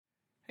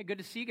Hey, good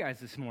to see you guys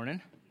this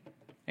morning.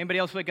 Anybody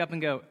else wake up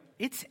and go,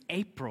 it's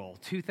April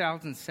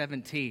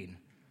 2017.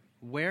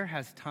 Where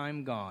has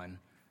time gone?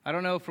 I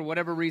don't know, for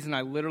whatever reason,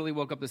 I literally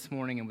woke up this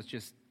morning and was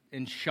just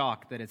in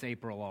shock that it's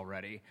April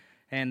already,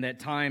 and that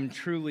time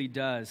truly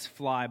does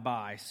fly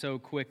by so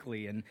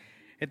quickly. And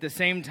at the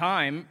same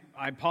time,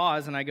 I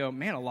pause and I go,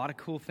 man, a lot of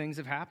cool things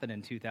have happened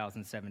in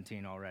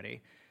 2017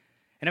 already.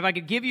 And if I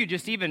could give you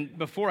just even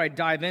before I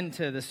dive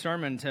into the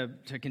sermon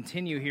to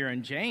continue here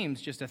in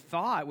James, just a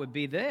thought would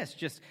be this.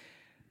 Just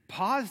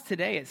pause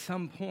today at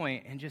some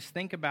point and just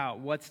think about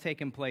what's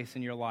taken place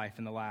in your life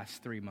in the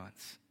last 3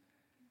 months.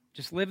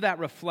 Just live that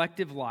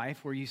reflective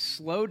life where you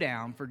slow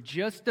down for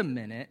just a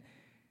minute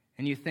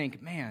and you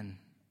think, man,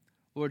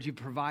 Lord, you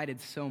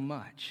provided so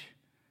much.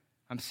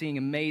 I'm seeing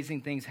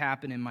amazing things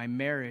happen in my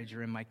marriage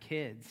or in my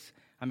kids.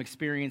 I'm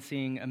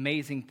experiencing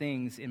amazing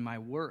things in my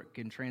work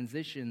and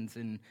transitions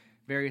and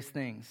various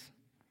things.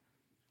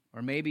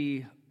 Or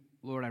maybe,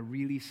 Lord, I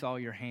really saw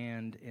your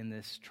hand in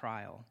this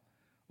trial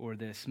or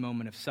this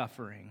moment of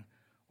suffering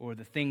or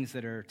the things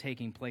that are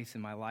taking place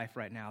in my life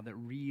right now that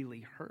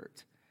really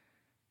hurt.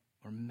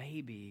 Or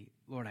maybe,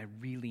 Lord, I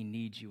really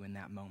need you in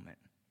that moment.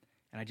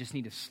 And I just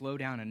need to slow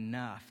down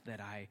enough that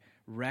I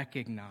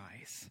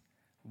recognize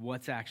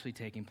what's actually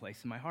taking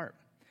place in my heart.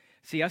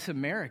 See, us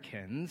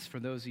Americans, for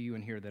those of you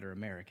in here that are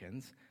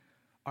Americans,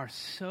 are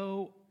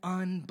so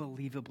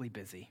unbelievably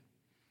busy.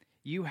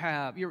 You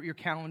have, your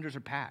calendars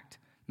are packed.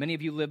 Many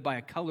of you live by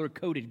a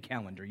color-coded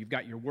calendar. You've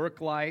got your work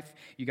life,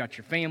 you got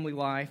your family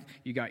life,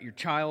 you got your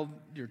child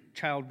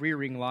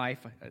rearing life.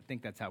 I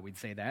think that's how we'd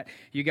say that.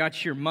 You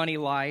got your money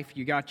life,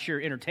 you got your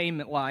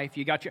entertainment life,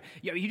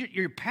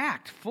 you're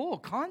packed full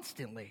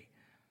constantly.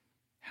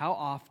 How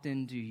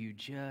often do you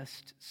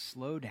just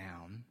slow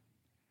down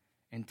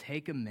and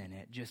take a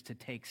minute just to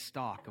take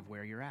stock of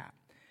where you're at?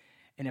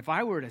 And if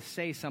I were to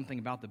say something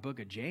about the book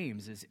of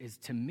James, is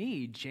to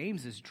me,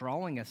 James is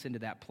drawing us into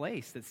that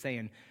place that's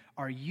saying,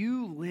 are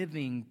you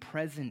living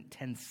present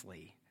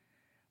tensely?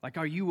 Like,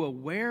 are you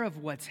aware of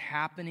what's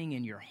happening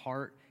in your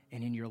heart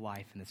and in your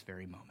life in this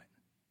very moment?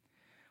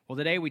 Well,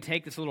 today we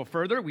take this a little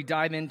further. We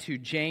dive into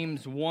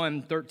James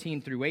 1,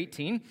 13 through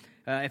 18.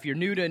 If you're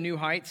new to New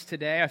Heights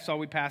today, I saw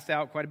we passed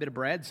out quite a bit of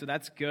bread, so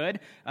that's good.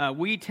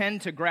 We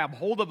tend to grab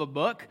hold of a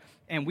book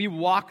and we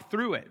walk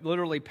through it,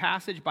 literally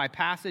passage by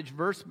passage,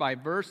 verse by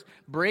verse,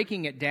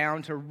 breaking it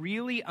down to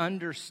really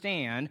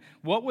understand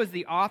what was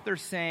the author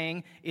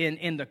saying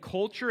in the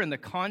culture and the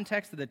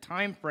context of the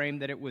time frame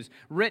that it was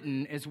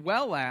written, as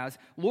well as,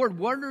 Lord,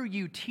 what are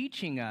you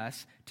teaching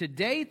us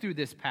today through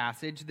this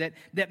passage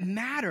that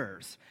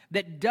matters,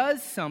 that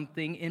does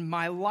something in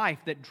my life,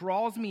 that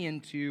draws me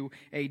into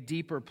a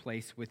deeper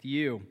place with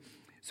you?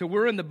 So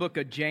we're in the book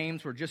of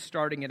James. We're just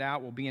starting it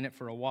out. We'll be in it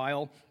for a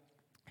while.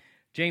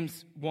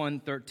 James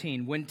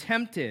 1:13, when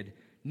tempted,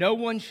 no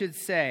one should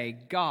say,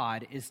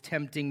 God is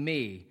tempting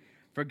me,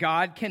 for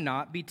God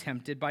cannot be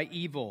tempted by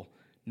evil,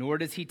 nor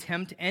does he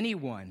tempt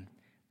anyone.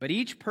 But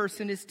each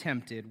person is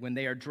tempted when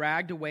they are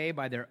dragged away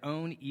by their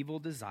own evil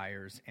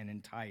desires and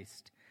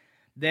enticed.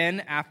 Then,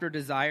 after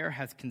desire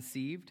has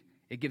conceived,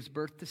 it gives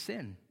birth to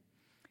sin.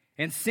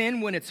 And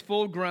sin, when it's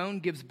full grown,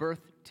 gives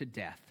birth to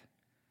death.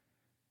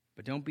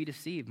 But don't be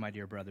deceived, my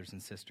dear brothers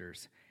and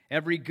sisters.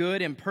 Every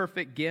good and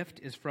perfect gift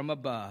is from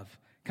above,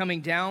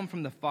 coming down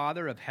from the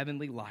Father of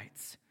heavenly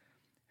lights,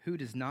 who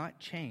does not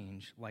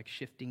change like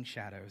shifting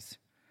shadows.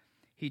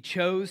 He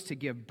chose to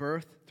give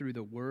birth through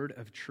the word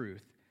of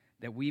truth,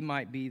 that we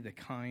might be the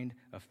kind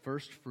of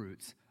first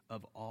fruits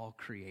of all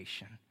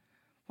creation.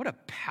 What a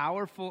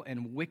powerful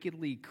and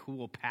wickedly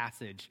cool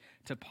passage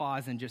to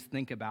pause and just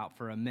think about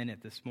for a minute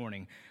this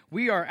morning.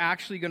 We are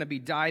actually going to be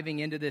diving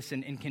into this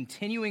and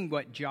continuing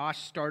what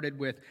Josh started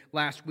with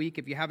last week.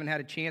 If you haven't had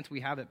a chance,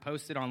 we have it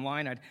posted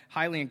online. I'd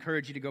highly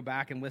encourage you to go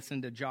back and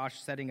listen to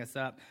Josh setting us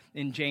up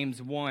in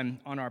James 1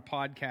 on our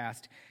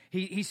podcast.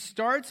 He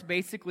starts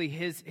basically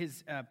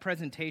his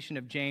presentation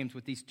of James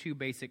with these two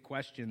basic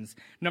questions.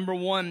 Number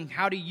one,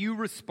 how do you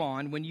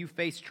respond when you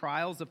face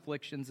trials,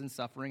 afflictions, and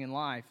suffering in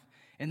life?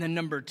 And then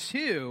number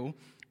two,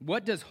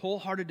 what does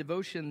wholehearted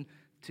devotion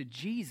to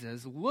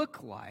Jesus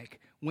look like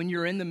when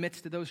you're in the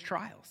midst of those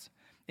trials?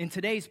 And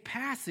today's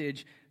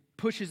passage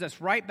pushes us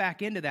right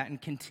back into that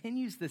and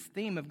continues this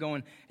theme of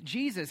going,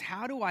 Jesus,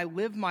 how do I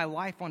live my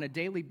life on a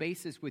daily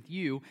basis with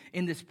you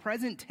in this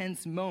present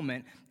tense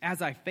moment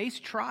as I face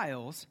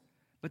trials,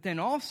 but then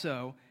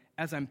also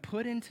as I'm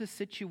put into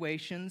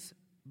situations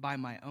by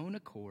my own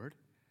accord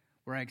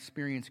where I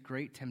experience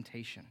great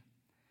temptation?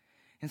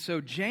 And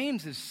so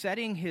James is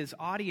setting his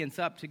audience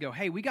up to go,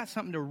 hey, we got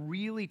something to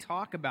really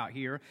talk about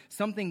here,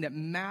 something that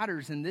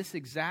matters in this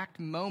exact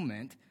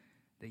moment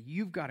that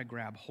you've got to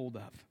grab hold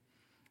of.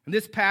 In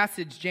this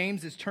passage,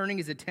 James is turning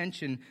his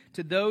attention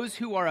to those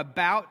who are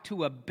about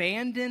to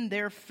abandon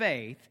their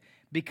faith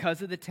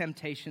because of the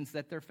temptations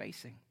that they're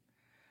facing.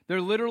 They're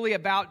literally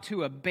about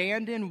to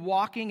abandon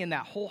walking in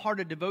that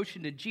wholehearted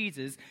devotion to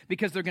Jesus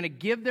because they're going to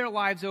give their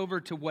lives over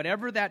to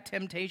whatever that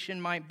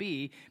temptation might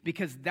be,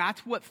 because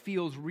that's what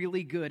feels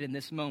really good in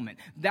this moment.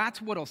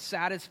 That's what will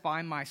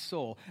satisfy my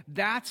soul.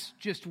 That's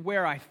just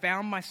where I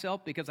found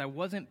myself because I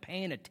wasn't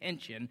paying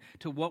attention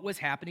to what was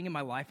happening in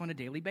my life on a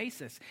daily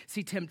basis.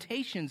 See,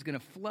 temptation's going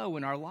to flow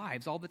in our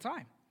lives all the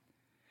time.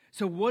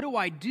 So what do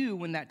I do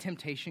when that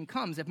temptation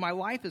comes? If my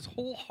life is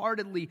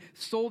wholeheartedly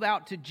sold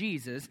out to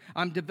Jesus,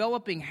 I'm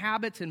developing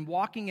habits and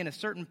walking in a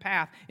certain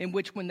path in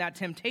which when that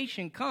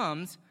temptation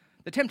comes,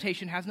 the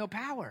temptation has no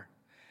power.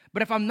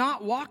 But if I'm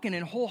not walking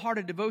in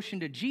wholehearted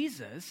devotion to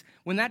Jesus,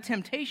 when that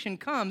temptation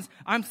comes,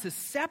 I'm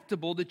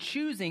susceptible to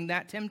choosing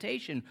that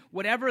temptation,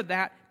 whatever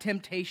that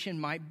temptation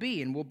might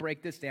be. And we'll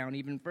break this down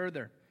even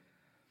further.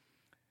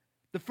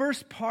 The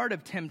first part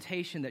of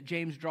temptation that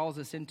James draws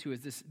us into is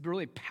this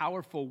really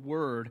powerful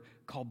word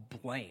called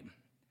blame.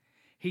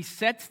 He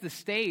sets the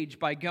stage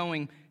by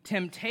going,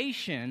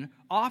 temptation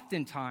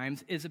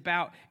oftentimes is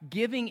about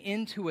giving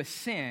into a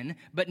sin,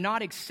 but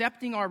not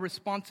accepting our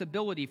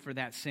responsibility for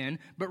that sin,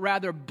 but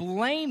rather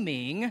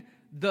blaming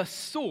the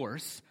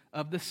source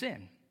of the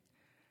sin.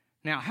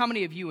 Now, how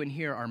many of you in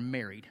here are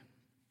married?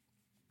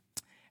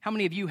 How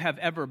many of you have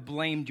ever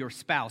blamed your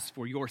spouse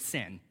for your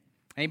sin?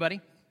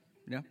 Anybody?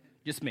 No?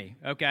 Just me,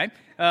 okay?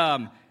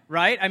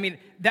 Right? I mean,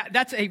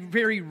 that's a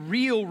very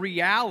real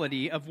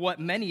reality of what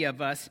many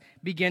of us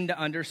begin to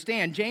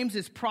understand. James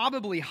is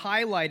probably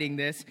highlighting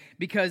this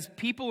because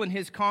people in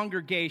his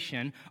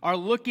congregation are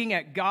looking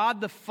at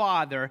God the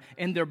Father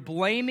and they're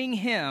blaming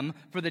him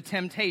for the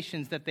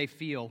temptations that they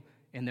feel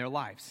in their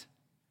lives.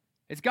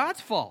 It's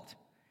God's fault.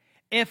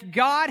 If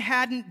God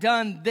hadn't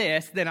done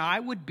this, then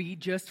I would be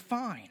just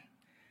fine.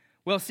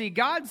 Well, see,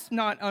 God's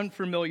not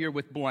unfamiliar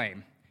with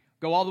blame.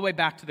 Go all the way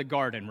back to the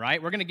garden,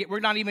 right? We're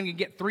not even going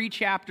to get 3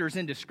 chapters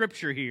into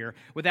Scripture here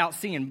without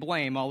seeing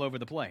blame all over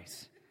the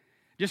place.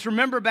 Just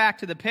remember back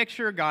to the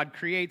picture. God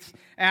creates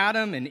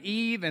Adam and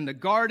Eve in the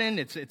garden.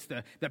 It's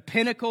the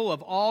pinnacle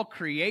of all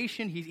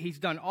creation. He's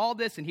done all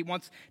this, and he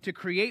wants to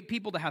create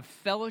people to have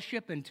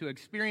fellowship and to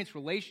experience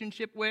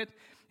relationship with,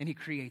 and he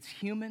creates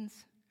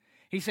humans.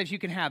 He says you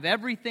can have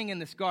everything in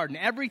this garden.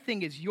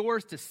 Everything is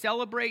yours to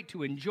celebrate,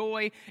 to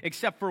enjoy,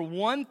 except for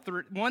one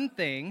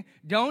thing.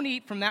 Don't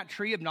eat from that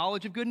tree of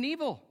knowledge of good and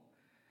evil.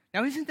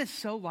 Now, isn't this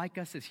so like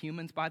us as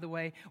humans, by the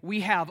way? We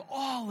have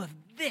all of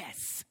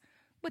this,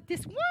 but this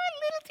one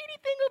little teeny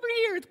thing over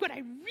here is what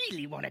I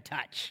really want to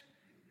touch.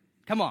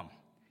 Come on.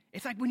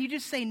 It's like when you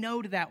just say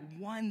no to that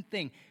one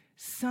thing.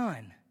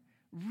 Son,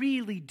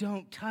 really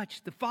don't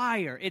touch the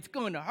fire. It's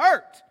going to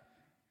hurt,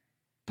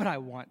 but I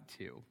want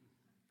to.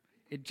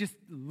 It just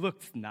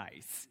looks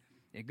nice.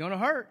 It's going to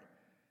hurt.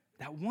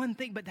 That one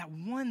thing, but that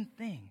one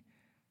thing.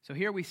 So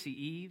here we see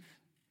Eve.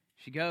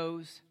 She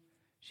goes.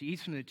 She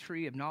eats from the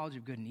tree of knowledge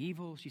of good and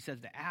evil. She says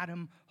to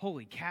Adam,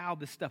 holy cow,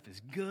 this stuff is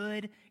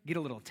good. Get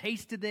a little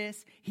taste of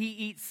this. He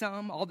eats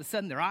some. All of a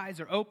sudden, their eyes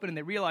are open and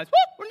they realize,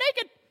 whoop, we're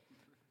naked.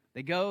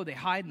 They go. They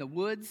hide in the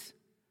woods.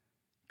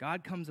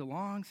 God comes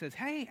along, says,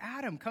 hey,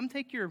 Adam, come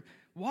take your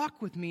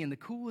walk with me in the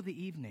cool of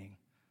the evening.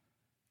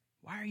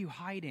 Why are you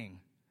hiding?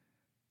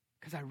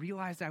 Because I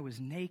realized I was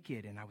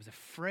naked and I was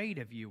afraid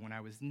of you when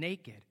I was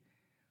naked.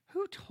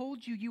 Who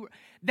told you you were?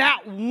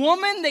 That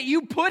woman that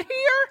you put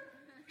here?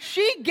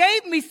 She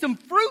gave me some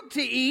fruit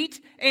to eat,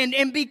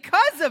 and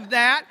because of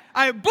that,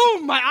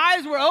 my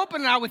eyes were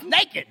open and I was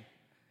naked.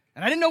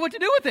 And I didn't know what to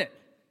do with it.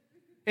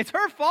 It's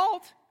her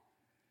fault.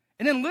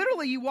 And then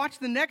literally you watch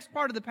the next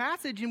part of the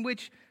passage in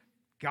which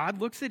God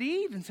looks at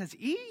Eve and says,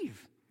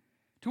 Eve.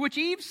 To which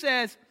Eve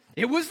says,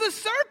 it was the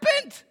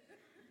serpent.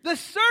 The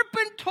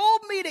serpent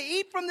told me to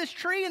eat from this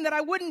tree and that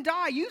I wouldn't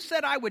die. You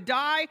said I would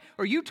die,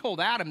 or you told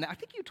Adam that. I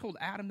think you told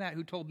Adam that,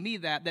 who told me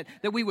that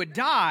we would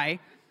die.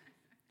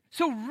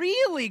 So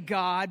really,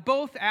 God,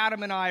 both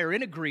Adam and I are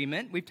in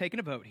agreement, we've taken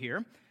a vote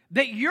here,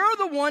 that you're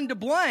the one to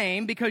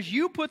blame because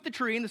you put the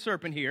tree and the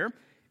serpent here,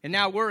 and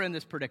now we're in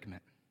this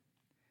predicament.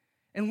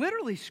 And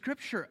literally,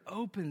 Scripture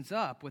opens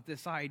up with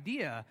this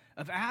idea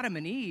of Adam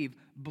and Eve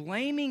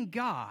blaming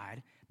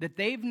God that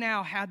they've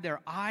now had their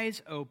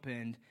eyes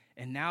opened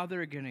and now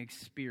they're going to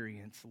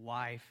experience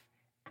life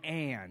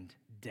and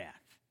death.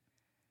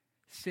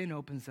 Sin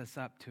opens us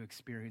up to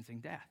experiencing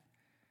death.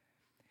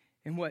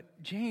 And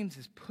what James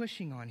is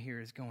pushing on here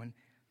is going,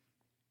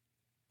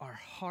 our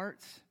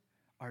hearts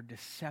are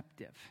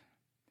deceptive.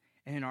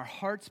 And in our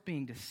hearts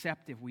being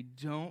deceptive, we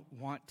don't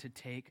want to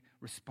take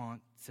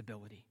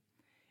responsibility.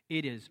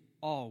 It is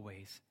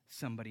always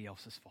somebody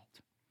else's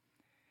fault.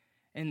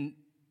 And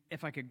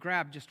if I could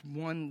grab just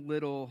one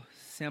little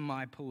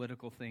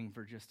semi-political thing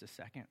for just a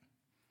second.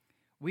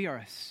 We are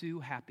a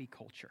sue-happy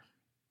culture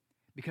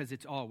because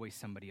it's always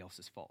somebody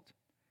else's fault.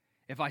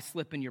 If I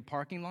slip in your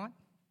parking lot,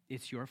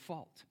 it's your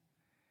fault.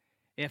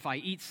 If I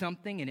eat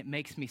something and it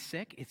makes me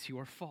sick, it's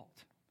your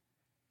fault.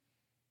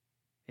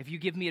 If you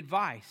give me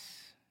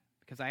advice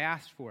because I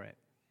asked for it,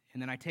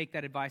 and then I take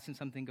that advice and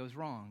something goes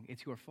wrong,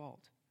 it's your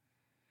fault.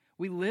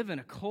 We live in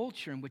a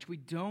culture in which we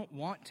don't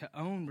want to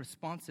own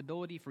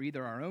responsibility for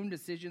either our own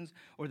decisions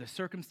or the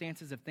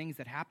circumstances of things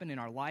that happen in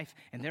our life,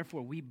 and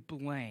therefore we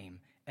blame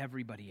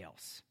everybody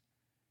else.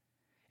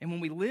 And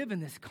when we live in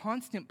this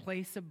constant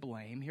place of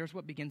blame, here's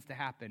what begins to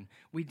happen.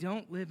 We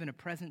don't live in a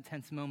present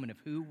tense moment of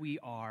who we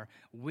are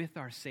with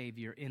our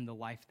Savior in the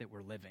life that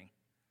we're living.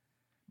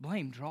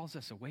 Blame draws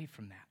us away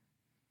from that.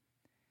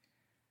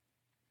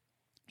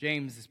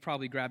 James is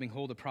probably grabbing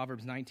hold of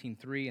Proverbs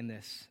 19:3 in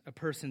this. A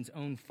person's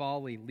own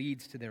folly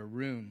leads to their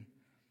ruin,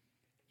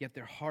 yet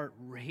their heart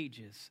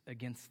rages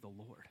against the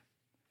Lord.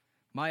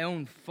 My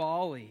own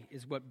folly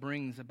is what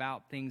brings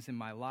about things in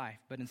my life,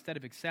 but instead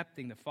of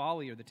accepting the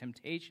folly or the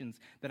temptations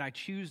that I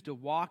choose to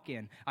walk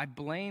in, I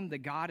blame the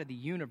God of the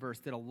universe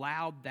that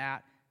allowed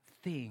that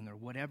thing or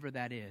whatever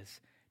that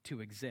is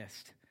to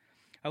exist.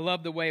 I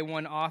love the way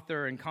one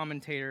author and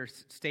commentator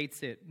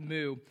states it,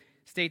 Moo,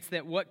 states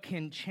that what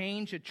can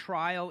change a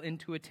trial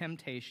into a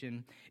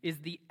temptation is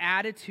the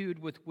attitude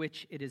with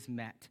which it is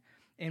met.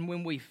 And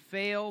when we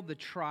fail the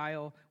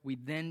trial, we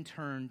then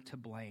turn to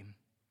blame.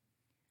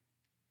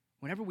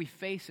 Whenever we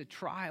face a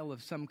trial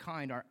of some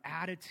kind, our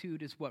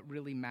attitude is what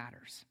really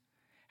matters.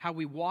 How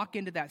we walk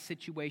into that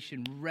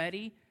situation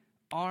ready,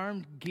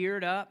 armed,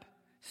 geared up,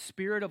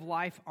 spirit of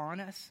life on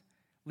us,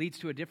 leads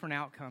to a different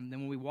outcome than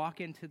when we walk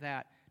into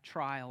that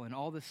trial and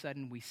all of a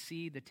sudden we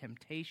see the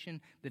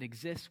temptation that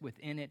exists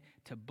within it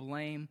to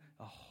blame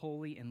a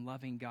holy and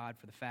loving God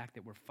for the fact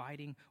that we're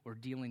fighting or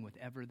dealing with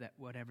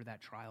whatever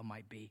that trial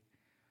might be.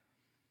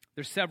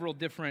 There's several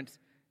different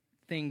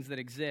things that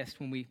exist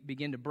when we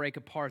begin to break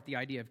apart the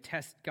idea of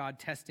God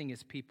testing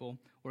his people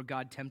or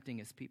God tempting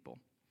his people.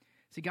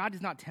 See, God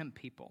does not tempt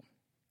people.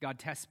 God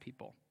tests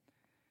people.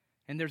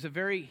 And there's a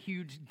very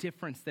huge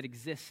difference that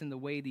exists in the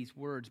way these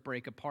words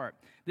break apart.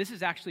 This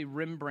is actually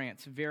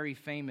Rembrandt's very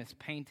famous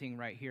painting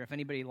right here, if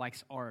anybody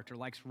likes art or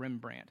likes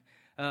Rembrandt,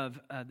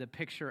 of the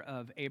picture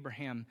of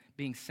Abraham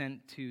being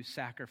sent to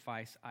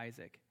sacrifice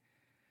Isaac.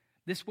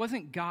 This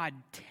wasn't God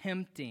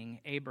tempting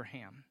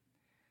Abraham.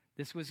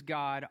 This was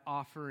God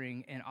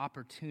offering an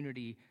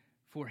opportunity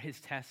for his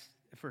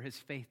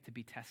faith to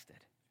be tested.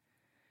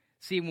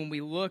 See, when we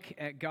look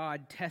at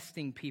God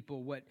testing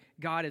people, what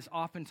God is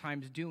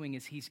oftentimes doing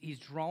is he's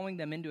drawing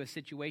them into a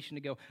situation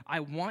to go,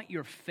 I want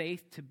your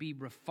faith to be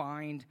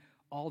refined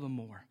all the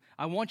more.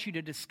 I want you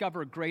to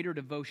discover greater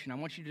devotion. I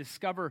want you to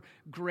discover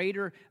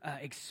greater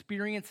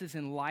experiences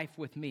in life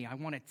with me. I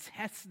want to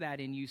test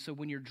that in you so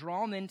when you're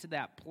drawn into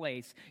that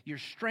place, you're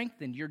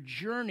strengthened, your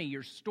journey,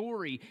 your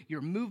story, your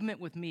movement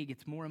with me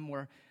gets more and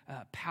more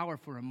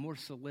powerful and more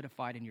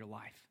solidified in your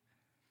life.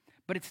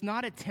 But it's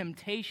not a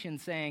temptation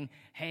saying,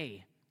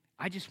 hey,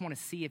 I just want to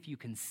see if you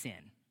can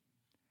sin.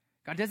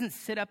 God doesn't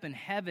sit up in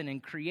heaven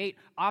and create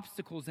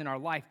obstacles in our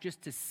life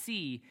just to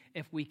see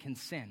if we can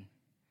sin.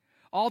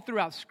 All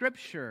throughout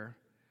Scripture,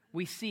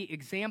 we see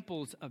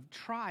examples of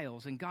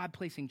trials and God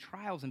placing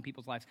trials in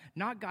people's lives,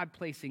 not God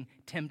placing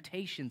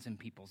temptations in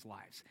people's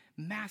lives.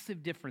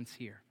 Massive difference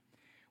here.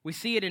 We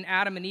see it in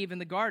Adam and Eve in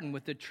the garden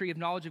with the tree of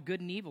knowledge of good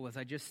and evil, as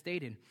I just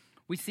stated.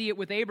 We see it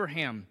with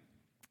Abraham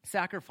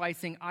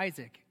sacrificing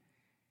Isaac.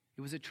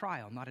 It was a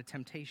trial, not a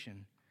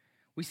temptation.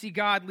 We see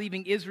God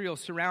leaving Israel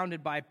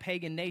surrounded by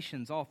pagan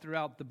nations all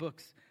throughout the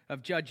books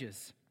of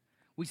Judges.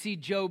 We see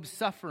Job's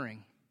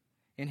suffering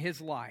in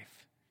his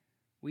life.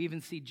 We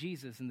even see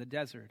Jesus in the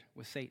desert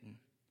with Satan.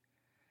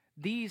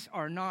 These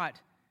are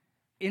not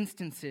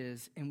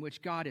instances in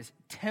which God is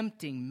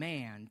tempting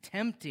man,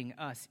 tempting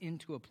us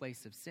into a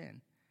place of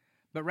sin.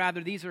 But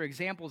rather, these are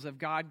examples of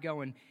God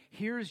going,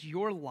 here's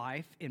your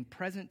life in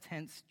present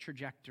tense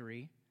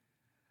trajectory.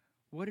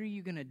 What are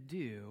you going to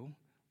do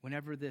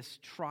whenever this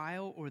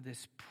trial or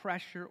this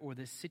pressure or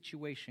this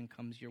situation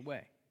comes your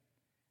way?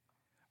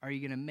 Are you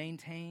going to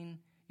maintain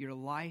your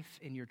life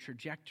and your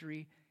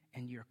trajectory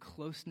and your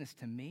closeness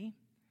to me?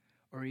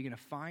 Or are you going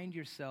to find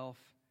yourself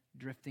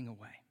drifting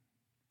away?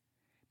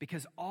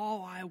 Because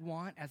all I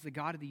want as the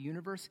God of the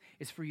universe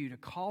is for you to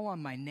call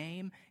on my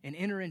name and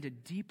enter into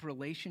deep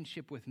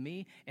relationship with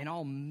me, and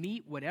I'll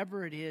meet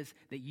whatever it is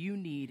that you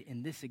need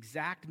in this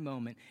exact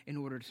moment in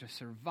order to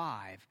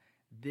survive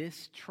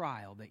this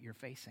trial that you're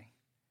facing.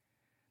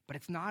 But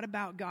it's not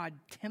about God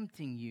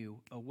tempting you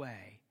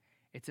away.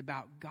 It's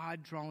about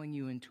God drawing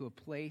you into a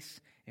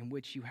place in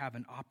which you have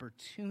an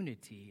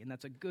opportunity, and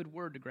that's a good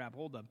word to grab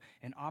hold of,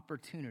 an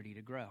opportunity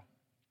to grow.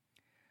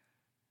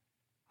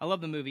 I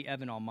love the movie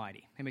Evan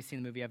Almighty. Anybody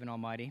seen the movie Evan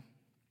Almighty?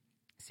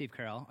 Steve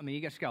Carell. I mean,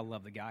 you guys gotta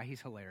love the guy.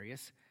 He's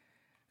hilarious.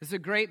 This is a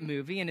great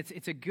movie, and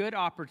it's a good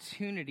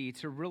opportunity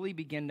to really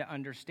begin to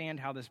understand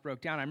how this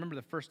broke down. I remember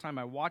the first time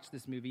I watched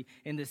this movie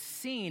in the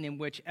scene in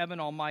which Evan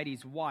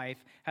Almighty's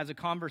wife has a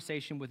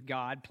conversation with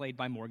God, played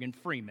by Morgan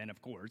Freeman, of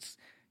course,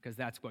 because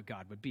that's what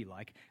God would be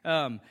like,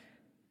 to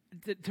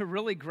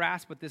really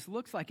grasp what this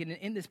looks like. And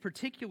in this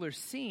particular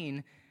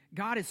scene,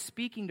 God is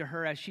speaking to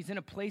her as she's in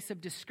a place of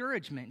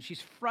discouragement.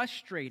 She's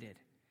frustrated.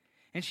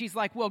 And she's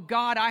like, well,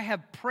 God, I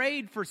have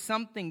prayed for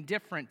something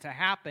different to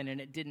happen, and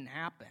it didn't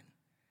happen.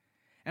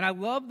 And I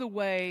love the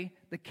way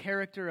the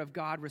character of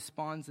God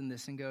responds in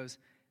this and goes,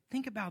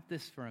 Think about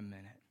this for a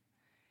minute.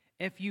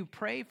 If you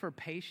pray for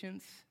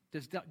patience,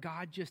 does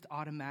God just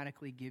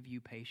automatically give you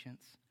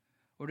patience?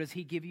 Or does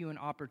he give you an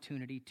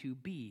opportunity to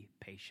be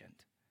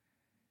patient?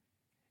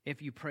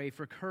 If you pray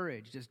for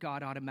courage, does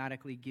God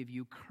automatically give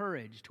you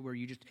courage to where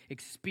you just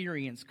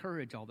experience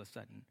courage all of a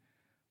sudden?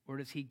 Or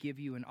does he give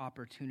you an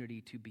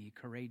opportunity to be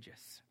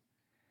courageous?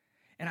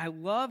 And I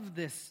love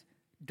this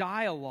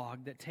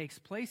dialogue that takes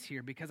place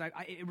here because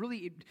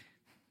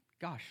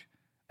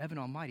Evan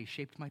Almighty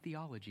shaped my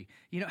theology.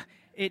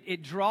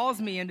 It draws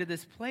me into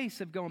this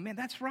place of going, man,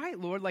 that's right,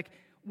 Lord. Like,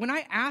 when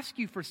I ask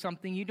you for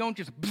something, you don't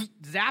just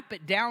zap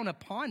it down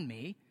upon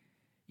me.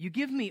 You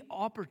give me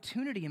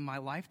opportunity in my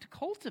life to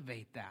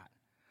cultivate that.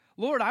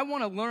 Lord, I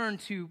want to learn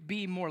to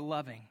be more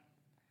loving.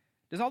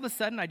 Does all of a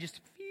sudden I just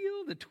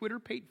feel the Twitter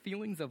pate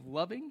feelings of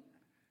loving?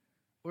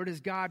 Or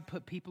does God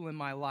put people in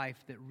my life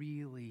that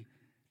really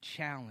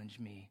challenge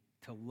me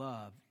to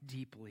love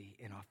deeply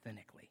and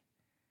authentically?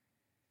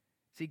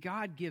 See,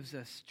 God gives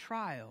us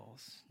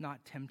trials,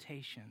 not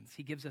temptations.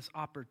 He gives us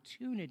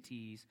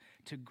opportunities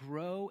to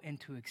grow and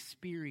to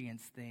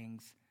experience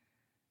things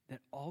that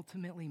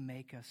ultimately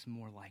make us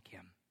more like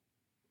him.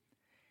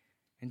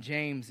 And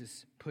James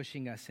is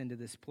pushing us into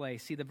this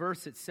place. See, the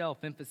verse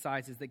itself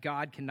emphasizes that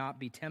God cannot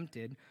be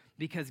tempted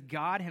because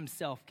God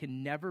himself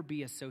can never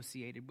be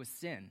associated with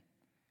sin.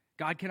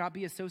 God cannot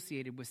be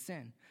associated with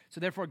sin. So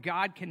therefore,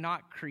 God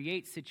cannot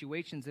create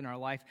situations in our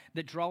life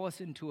that draw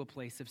us into a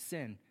place of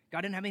sin.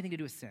 God didn't have anything to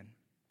do with sin.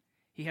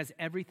 He has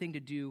everything to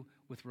do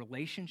with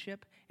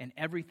relationship and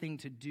everything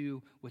to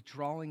do with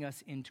drawing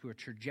us into a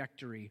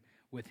trajectory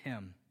with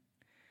him.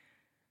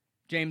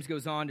 James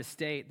goes on to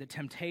state that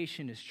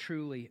temptation is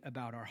truly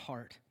about our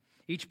heart.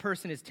 Each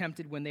person is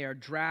tempted when they are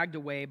dragged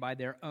away by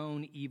their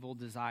own evil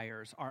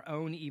desires, our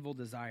own evil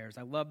desires.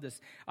 I love this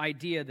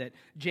idea that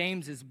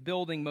James is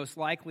building most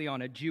likely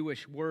on a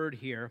Jewish word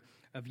here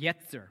of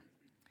yetzer.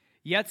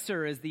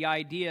 Yetzer is the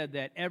idea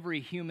that every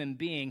human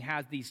being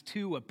has these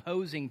two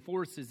opposing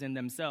forces in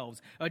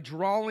themselves, a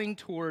drawing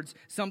towards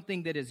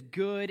something that is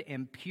good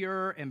and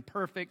pure and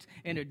perfect,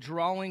 and a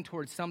drawing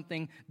towards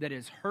something that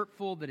is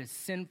hurtful, that is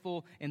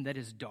sinful, and that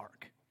is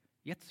dark.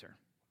 Yetzer.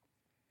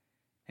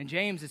 And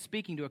James is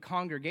speaking to a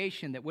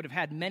congregation that would have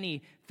had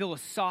many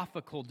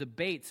philosophical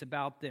debates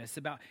about this,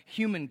 about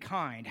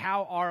humankind.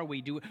 How are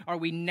we? Are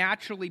we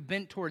naturally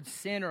bent towards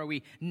sin, or are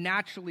we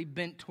naturally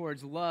bent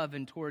towards love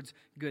and towards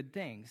good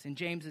things? And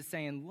James is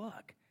saying,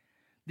 look,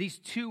 these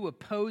two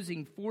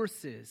opposing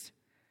forces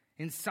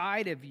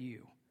inside of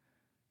you,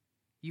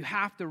 you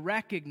have to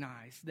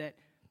recognize that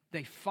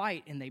they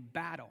fight and they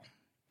battle.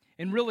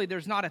 And really,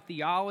 there's not a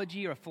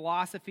theology or a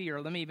philosophy, or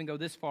let me even go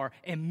this far,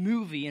 a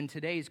movie in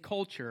today's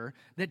culture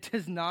that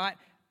does not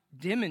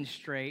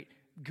demonstrate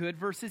good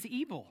versus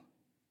evil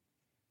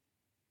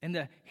and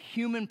the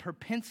human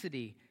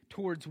propensity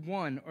towards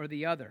one or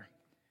the other.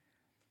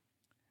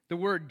 The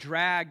word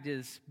dragged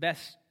is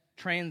best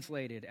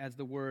translated as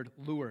the word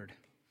lured.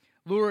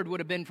 Lured would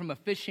have been from a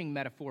fishing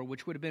metaphor,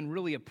 which would have been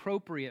really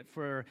appropriate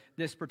for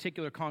this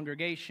particular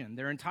congregation.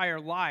 Their entire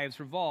lives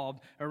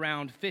revolved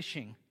around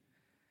fishing.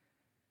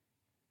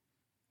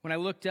 When I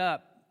looked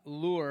up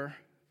lure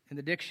in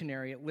the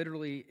dictionary, it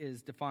literally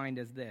is defined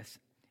as this: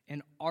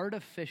 an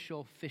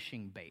artificial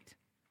fishing bait.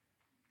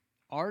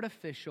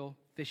 Artificial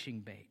fishing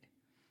bait.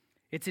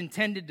 It's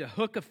intended to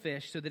hook a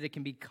fish so that it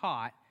can be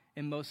caught,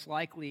 and most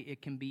likely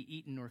it can be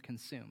eaten or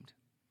consumed.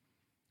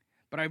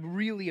 But I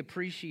really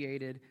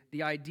appreciated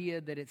the idea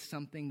that it's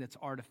something that's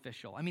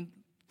artificial. I mean,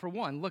 for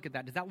one, look at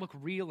that. Does that look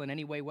real in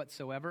any way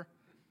whatsoever?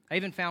 I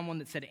even found one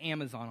that said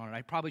Amazon on it.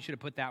 I probably should have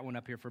put that one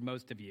up here for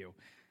most of you.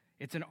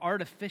 It's an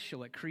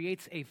artificial. It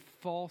creates a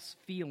false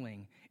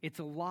feeling. It's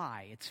a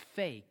lie. It's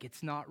fake.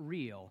 It's not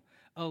real.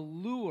 A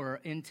lure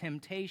in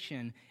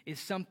temptation is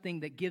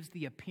something that gives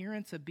the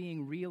appearance of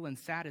being real and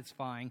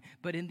satisfying,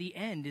 but in the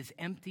end is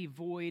empty,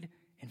 void,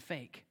 and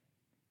fake.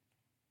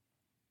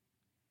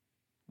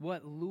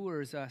 What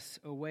lures us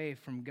away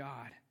from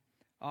God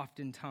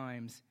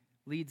oftentimes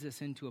leads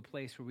us into a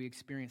place where we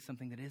experience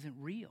something that isn't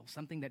real,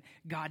 something that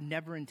God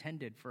never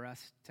intended for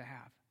us to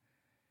have.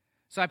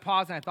 So I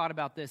paused and I thought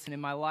about this, and in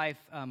my life,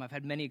 I've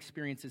had many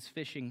experiences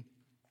fishing,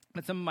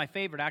 but some of my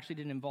favorite actually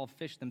didn't involve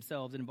fish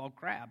themselves. It involved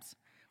crabs.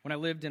 When I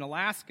lived in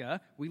Alaska,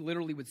 we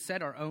literally would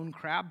set our own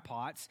crab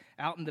pots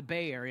out in the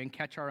Bay Area and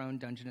catch our own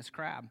Dungeness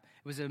crab.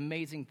 It was an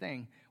amazing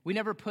thing. We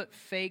never put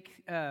fake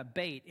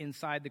bait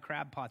inside the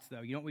crab pots,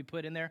 though. You know what we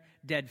put in there?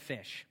 Dead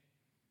fish.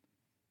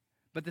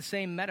 But the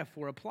same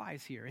metaphor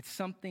applies here. It's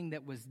something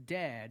that was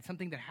dead,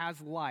 something that has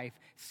life,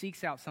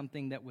 seeks out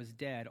something that was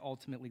dead,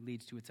 ultimately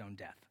leads to its own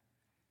death.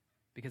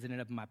 Because it ended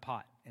up in my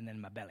pot and then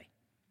in my belly.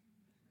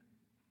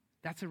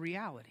 That's a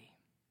reality.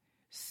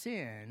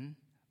 Sin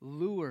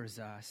lures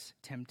us.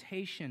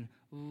 Temptation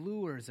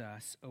lures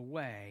us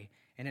away.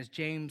 And as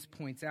James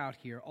points out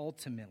here,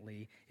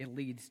 ultimately, it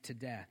leads to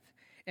death.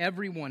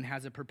 Everyone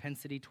has a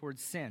propensity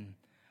towards sin.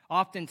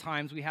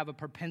 Oftentimes, we have a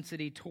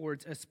propensity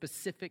towards a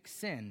specific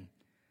sin,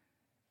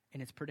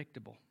 and it's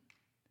predictable.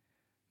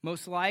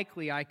 Most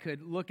likely, I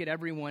could look at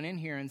everyone in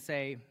here and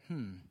say,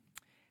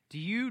 Do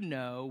you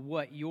know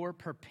what your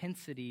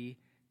propensity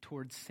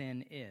towards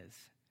sin is?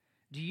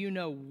 Do you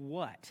know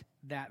what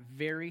that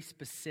very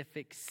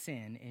specific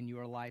sin in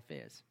your life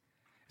is?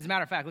 As a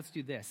matter of fact, let's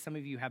do this. Some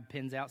of you have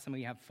pens out, some of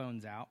you have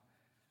phones out.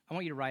 I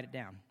want you to write it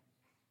down.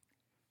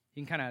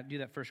 You can kind of do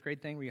that first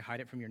grade thing where you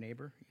hide it from your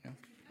neighbor,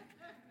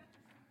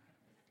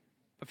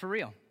 But for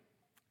real,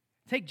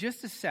 take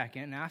just a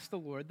second and ask the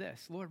Lord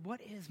this. Lord, what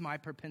is my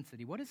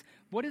propensity? What is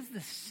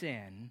the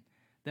sin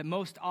that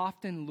most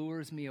often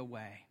lures me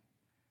away,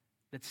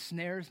 that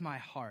snares my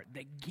heart,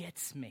 that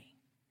gets me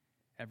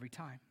every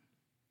time?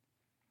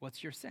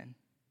 What's your sin?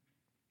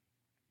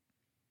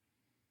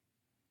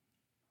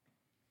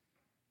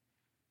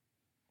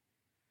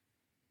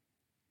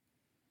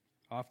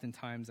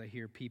 Oftentimes I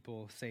hear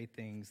people say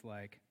things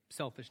like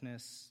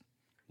selfishness,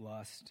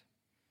 lust,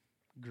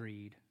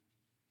 greed,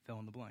 fill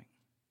in the blank.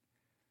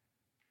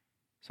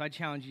 So I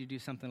challenge you to do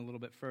something a little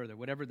bit further.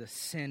 Whatever the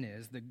sin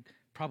is,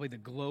 probably the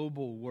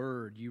global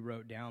word you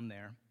wrote down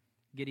there,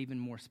 get even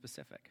more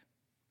specific.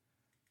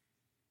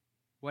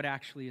 What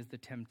actually is the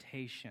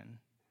temptation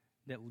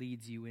that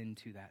leads you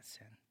into that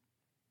sin?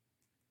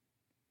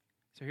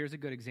 So here's a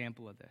good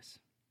example of this.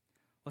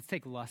 Let's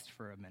take lust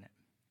for a minute.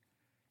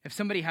 If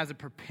somebody has a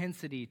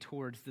propensity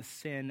towards the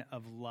sin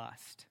of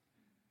lust,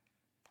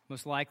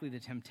 most likely the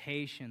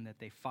temptation that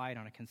they fight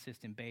on a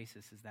consistent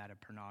basis is that of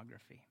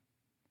pornography.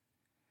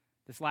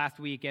 This last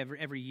week,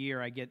 every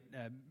year,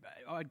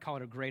 I'd call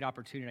it a great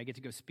opportunity. I get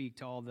to go speak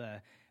to all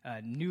the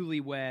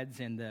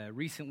newlyweds and the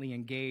recently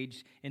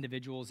engaged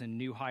individuals in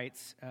New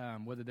Heights,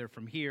 whether they're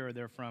from here or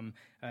they're from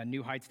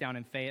New Heights down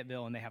in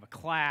Fayetteville, and they have a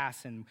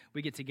class, and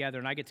we get together,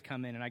 and I get to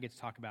come in, and I get to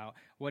talk about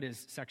what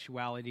is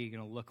sexuality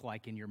going to look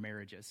like in your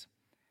marriages.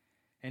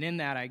 And in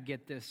that, I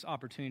get this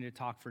opportunity to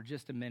talk for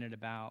just a minute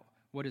about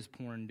what is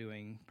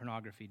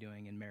pornography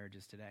doing in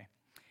marriages today.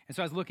 And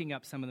so I was looking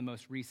up some of the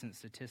most recent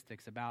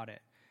statistics about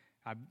it.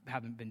 I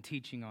haven't been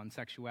teaching on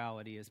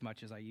sexuality as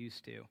much as I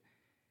used to.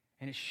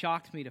 And it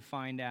shocked me to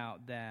find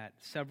out that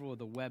several of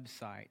the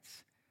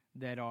websites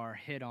that are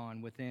hit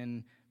on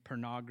within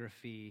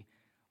pornography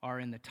are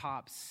in the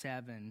top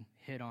 7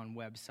 hit on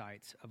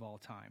websites of all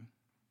time.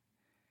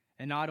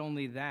 And not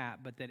only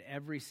that, but that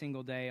every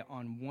single day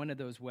on one of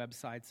those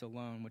websites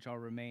alone, which I'll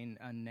remain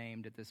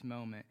unnamed at this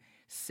moment,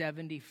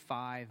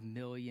 75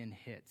 million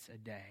hits a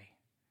day.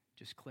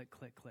 Just click,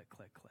 click, click,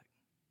 click, click.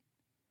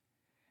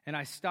 And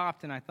I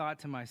stopped and I thought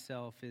to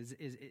myself,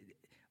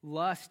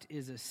 lust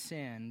is a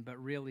sin, but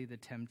really the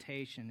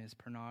temptation is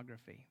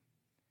pornography.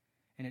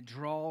 And it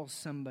draws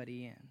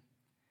somebody in.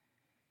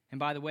 And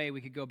by the way,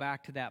 we could go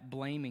back to that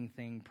blaming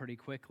thing pretty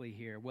quickly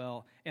here.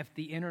 Well, if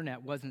the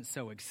internet wasn't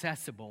so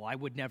accessible, I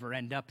would never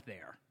end up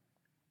there.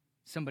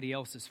 Somebody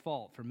else's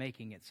fault for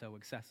making it so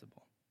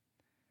accessible.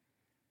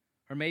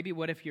 Or maybe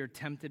what if you're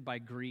tempted by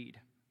greed?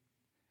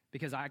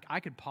 Because I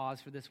could pause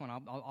for this one.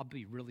 I'll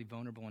be really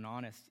vulnerable and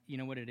honest. You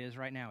know what it is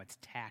right now? It's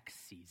tax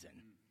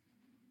season.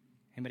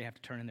 Anybody have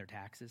to turn in their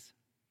taxes?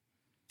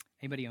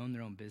 Anybody own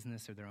their own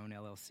business or their own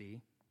LLC?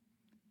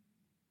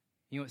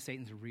 You know what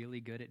Satan's really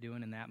good at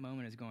doing in that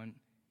moment is going,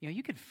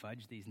 you could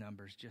fudge these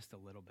numbers just a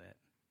little bit.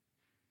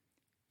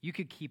 You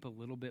could keep a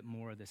little bit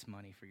more of this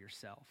money for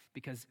yourself.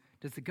 Because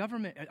does the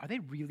government, are they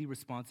really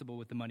responsible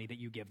with the money that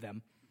you give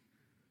them?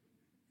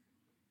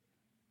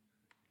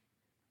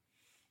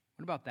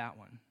 What about that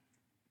one?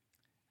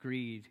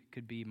 Greed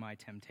could be my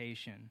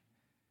temptation,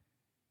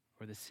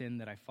 or the sin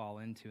that I fall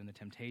into, and the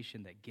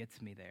temptation that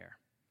gets me there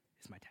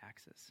is my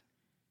taxes.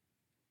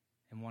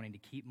 And wanting to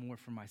keep more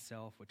for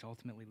myself, which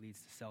ultimately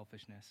leads to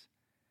selfishness.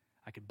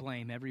 I could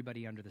blame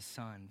everybody under the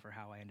sun for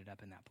how I ended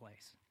up in that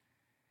place.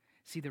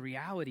 See, the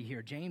reality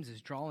here, James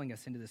is drawing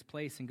us into this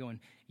place and going,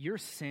 your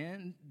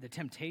sin, the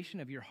temptation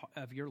of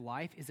your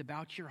life is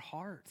about your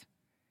heart.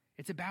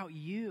 It's about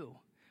you.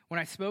 When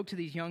I spoke to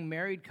these young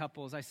married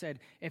couples, I said,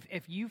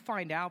 if you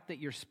find out that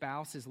your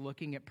spouse is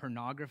looking at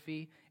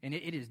pornography and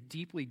it is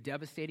deeply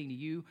devastating to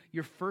you,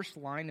 your first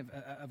line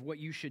of what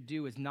you should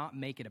do is not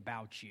make it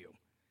about you.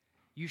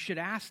 You should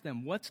ask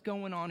them, what's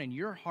going on in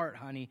your heart,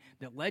 honey,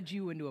 that led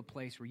you into a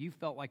place where you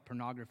felt like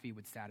pornography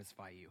would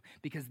satisfy you?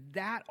 Because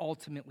that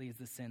ultimately is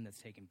the sin that's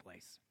taking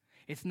place.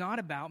 It's not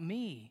about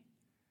me.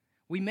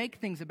 We make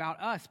things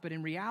about us, but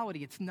in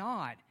reality, it's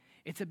not.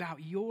 It's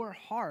about your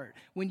heart.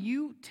 When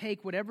you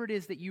take whatever it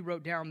is that you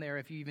wrote down there,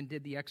 if you even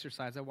did the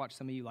exercise, I watched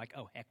some of you like,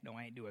 oh, heck no,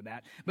 I ain't doing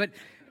that. But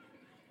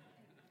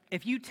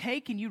if you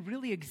take and you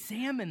really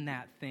examine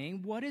that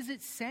thing, what is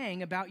it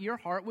saying about your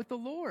heart with the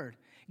Lord?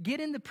 Get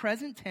in the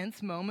present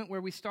tense moment where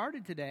we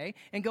started today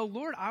and go,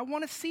 Lord, I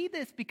want to see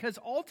this because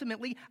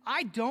ultimately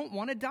I don't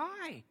want to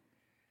die.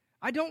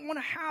 I don't want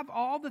to have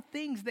all the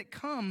things that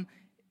come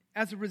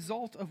as a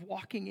result of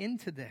walking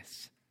into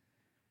this.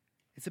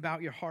 It's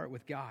about your heart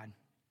with God.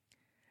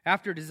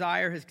 After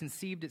desire has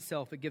conceived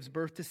itself, it gives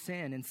birth to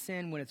sin, and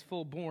sin, when it's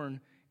full born,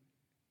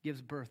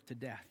 gives birth to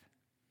death.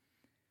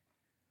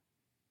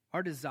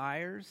 Our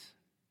desires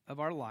of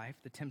our life,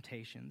 the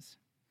temptations,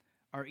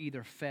 are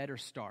either fed or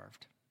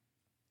starved.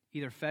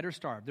 Either fed or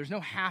starved. There's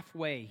no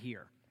halfway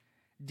here.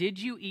 Did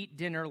you eat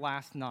dinner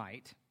last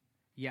night?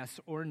 yes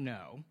or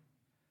no.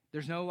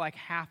 There's no like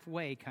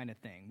halfway kind of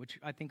thing, which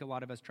I think a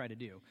lot of us try to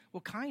do.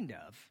 Well, kind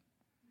of.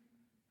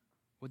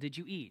 Well, did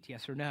you eat?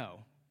 Yes or no?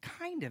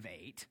 Kind of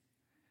ate.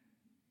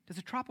 Does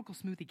a tropical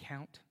smoothie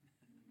count?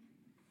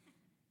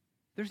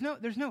 There's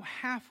no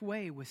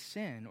halfway with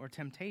sin or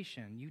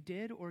temptation. You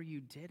did or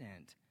you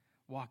didn't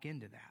walk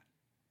into that.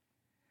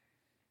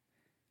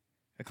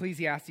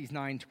 Ecclesiastes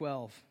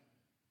 9:12.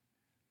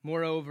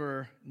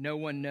 Moreover, no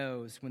one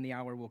knows when the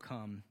hour will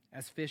come.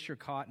 As fish are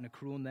caught in a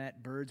cruel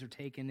net, birds are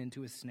taken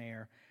into a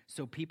snare,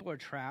 so people are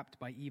trapped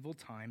by evil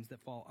times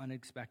that fall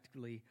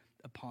unexpectedly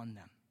upon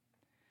them.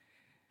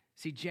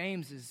 See,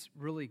 James is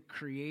really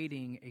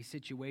creating a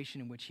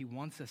situation in which he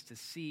wants us to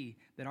see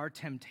that our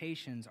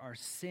temptations, our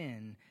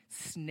sin,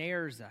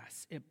 snares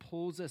us. It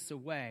pulls us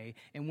away.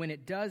 And when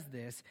it does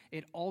this,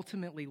 it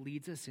ultimately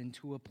leads us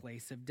into a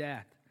place of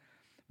death.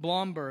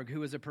 Blomberg,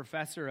 who was a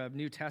professor of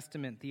New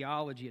Testament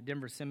theology at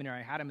Denver Seminary,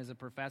 I had him as a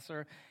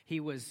professor. He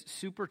was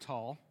super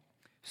tall,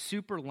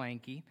 super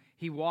lanky.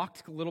 He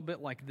walked a little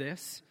bit like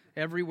this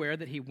everywhere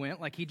that he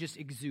went, like he just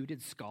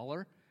exuded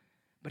scholar.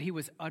 But he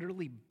was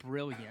utterly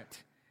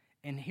brilliant.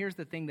 And here's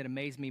the thing that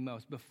amazed me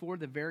most. Before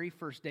the very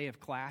first day of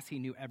class, he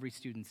knew every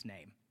student's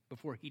name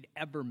before he'd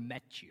ever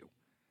met you.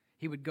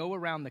 He would go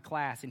around the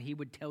class and he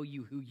would tell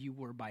you who you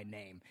were by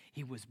name.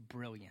 He was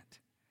brilliant.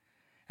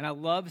 And I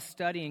love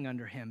studying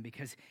under him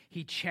because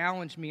he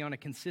challenged me on a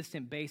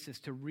consistent basis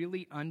to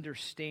really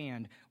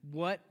understand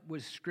what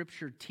was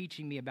Scripture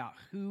teaching me about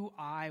who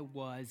I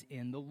was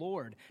in the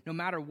Lord. No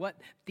matter what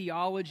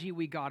theology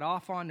we got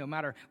off on, no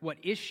matter what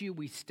issue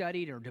we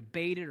studied or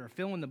debated or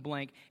fill in the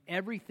blank,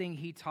 everything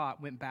he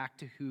taught went back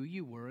to who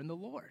you were in the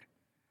Lord.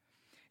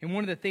 And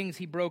one of the things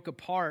he broke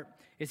apart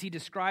is he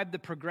described the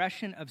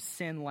progression of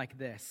sin like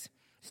this.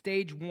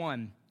 Stage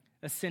 1,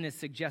 a sin is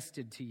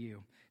suggested to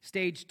you.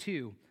 Stage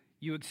 2,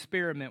 you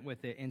experiment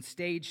with it. In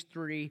stage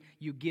 3,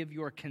 you give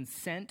your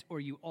consent or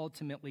you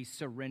ultimately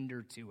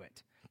surrender to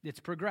it. It's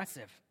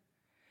progressive.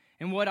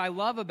 And what I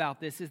love about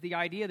this is the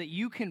idea that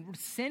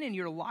sin in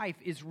your life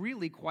is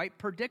really quite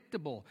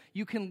predictable.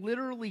 You can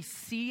literally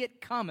see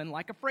it coming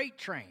like a freight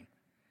train.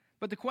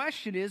 But the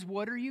question is,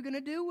 what are you going to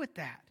do with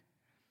that?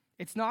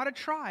 It's not a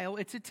trial,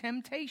 it's a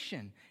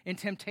temptation. And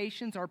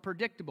temptations are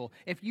predictable.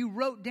 If you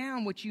wrote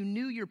down what you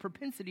knew your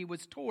propensity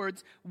was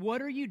towards,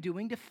 what are you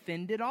doing to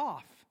fend it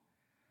off?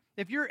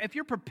 If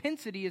your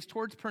propensity is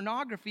towards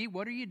pornography,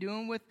 what are you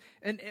doing with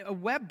a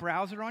web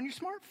browser on your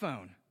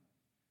smartphone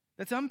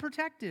that's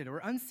unprotected or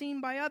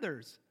unseen by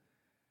others?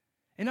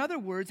 In other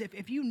words,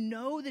 if you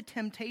know the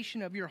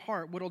temptation of your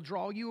heart, what'll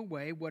draw you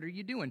away, what are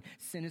you doing?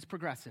 Sin is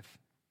progressive.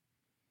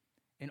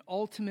 And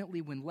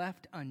ultimately, when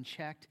left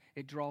unchecked,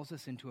 it draws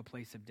us into a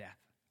place of death.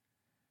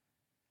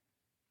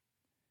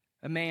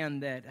 A man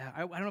that, I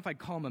don't know if I'd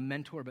call him a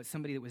mentor, but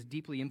somebody that was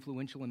deeply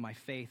influential in my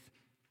faith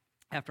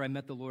after I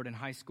met the Lord in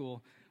high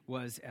school,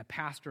 was a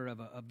pastor of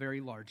a very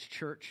large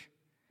church.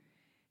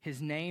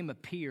 His name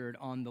appeared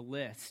on the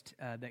list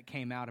that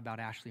came out about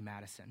Ashley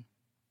Madison. And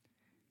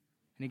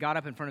he got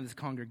up in front of this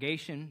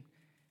congregation,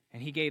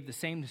 and he gave the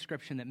same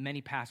description that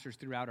many pastors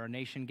throughout our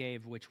nation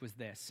gave, which was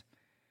this: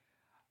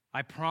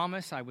 I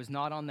promise I was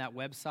not on that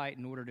website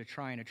in order to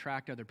try and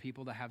attract other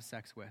people to have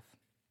sex with.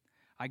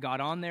 I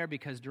got on there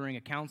because during a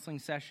counseling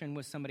session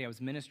with somebody I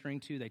was ministering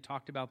to, they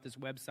talked about this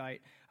website.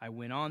 I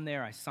went on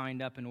there. I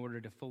signed up in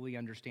order to fully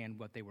understand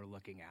what they were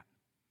looking at.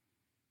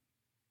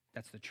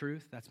 That's the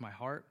truth. That's my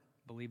heart.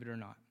 Believe it or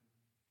not.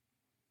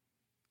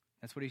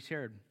 That's what he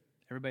shared.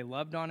 Everybody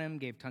loved on him,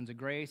 gave tons of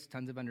grace,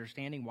 tons of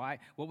understanding. Why?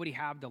 What would he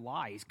have to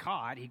lie? He's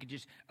caught. He could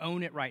just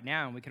own it right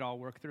now, and we could all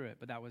work through it.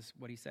 But that was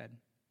what he said.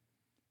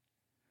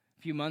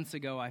 A few months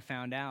ago, I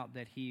found out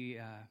that he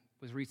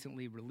was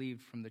recently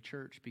relieved from the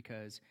church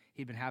because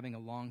he'd been having a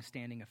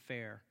long-standing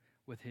affair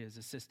with his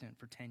assistant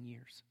for 10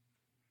 years.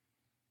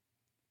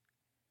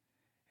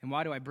 And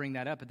why do I bring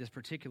that up at this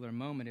particular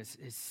moment? Is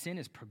sin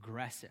is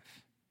progressive.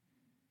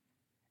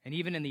 And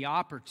even in the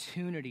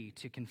opportunity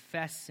to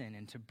confess sin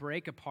and to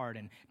break apart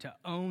and to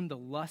own the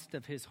lust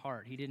of his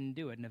heart, he didn't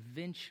do it. And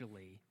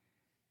eventually,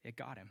 it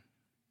got him.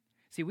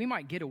 See, we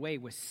might get away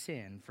with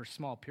sin for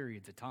small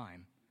periods of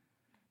time,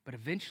 but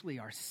eventually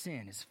our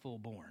sin is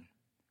full-born.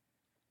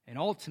 And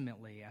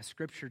ultimately, as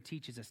Scripture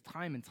teaches us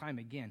time and time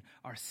again,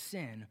 our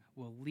sin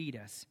will lead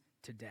us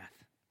to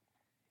death.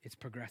 It's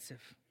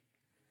progressive.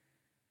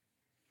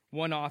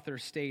 One author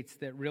states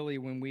that really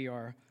when we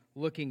are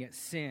looking at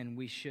sin,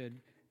 we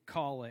should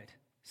call it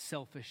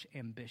selfish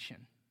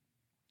ambition.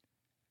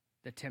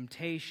 The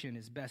temptation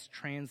is best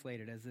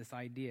translated as this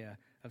idea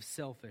of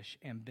selfish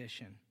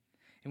ambition.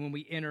 And when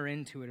we enter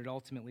into it, it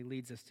ultimately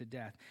leads us to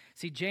death.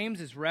 See, James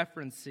is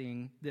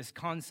referencing this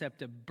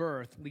concept of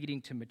birth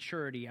leading to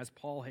maturity, as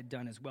Paul had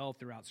done as well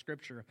throughout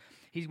Scripture.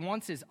 He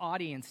wants his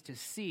audience to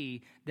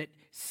see that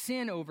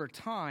sin over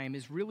time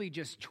is really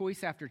just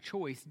choice after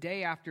choice,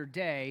 day after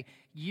day,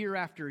 year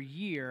after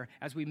year.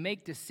 As we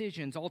make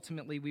decisions,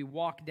 ultimately we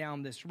walk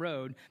down this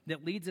road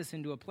that leads us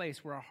into a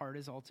place where our heart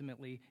is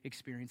ultimately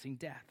experiencing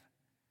death.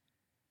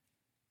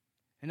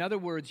 In other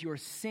words, your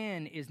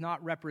sin is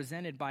not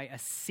represented by a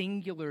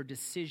singular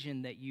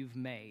decision that you've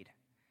made.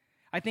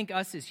 I think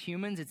us as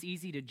humans, it's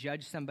easy to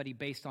judge somebody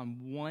based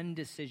on one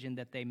decision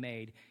that they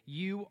made.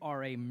 You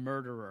are a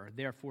murderer,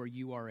 therefore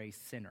you are a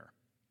sinner.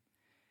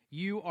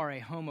 You are a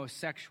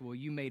homosexual,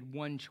 you made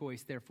one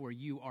choice, therefore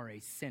you are a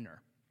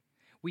sinner.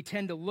 We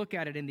tend to look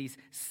at it in these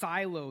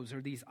silos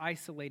or these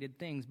isolated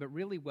things, but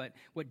really what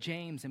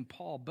James and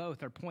Paul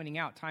both are pointing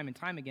out time and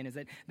time again is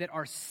that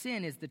our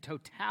sin is the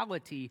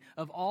totality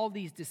of all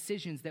these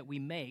decisions that we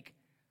make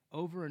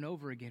over and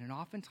over again, and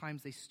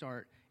oftentimes they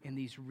start in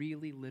these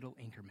really little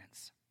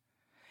increments.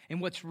 And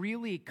what's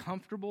really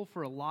comfortable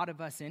for a lot of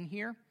us in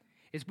here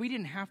is we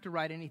didn't have to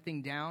write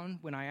anything down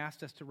when I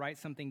asked us to write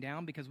something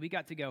down, because we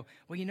got to go,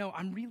 well,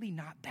 I'm really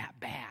not that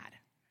bad.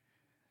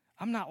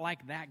 I'm not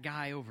like that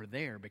guy over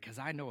there because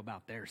I know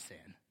about their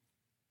sin.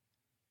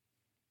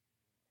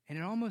 And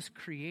it almost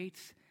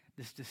creates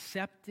this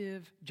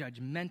deceptive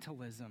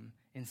judgmentalism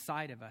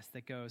inside of us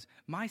that goes,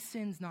 my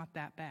sin's not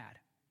that bad.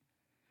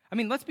 I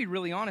mean, let's be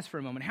really honest for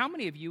a moment. How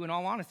many of you, in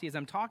all honesty, as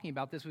I'm talking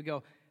about this, would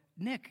go,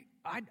 Nick,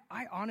 I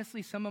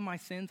honestly, some of my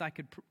sins I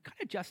could kind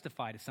of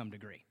justify to some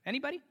degree.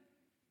 Anybody?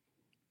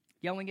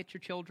 Yelling at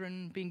your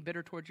children, being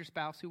bitter towards your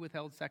spouse who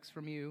withheld sex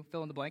from you,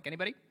 fill in the blank.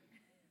 Anybody?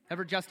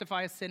 Ever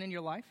justify a sin in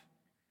your life?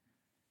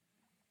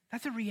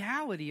 That's a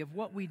reality of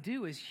what we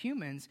do as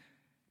humans.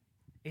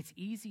 It's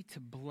easy to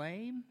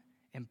blame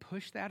and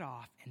push that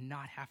off and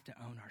not have to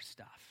own our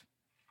stuff.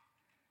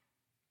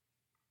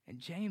 And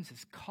James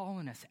is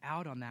calling us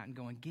out on that and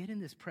going, get in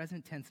this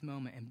present tense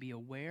moment and be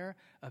aware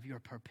of your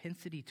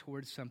propensity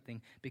towards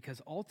something,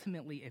 because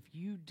ultimately, if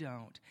you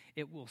don't,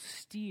 it will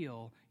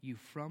steal you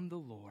from the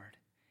Lord.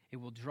 It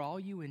will draw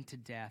you into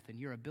death, and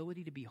your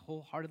ability to be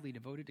wholeheartedly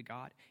devoted to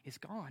God is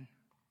gone.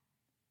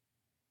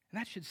 And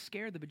that should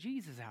scare the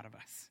bejesus out of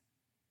us.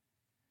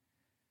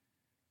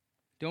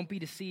 Don't be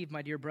deceived,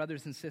 my dear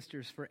brothers and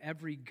sisters, for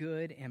every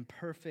good and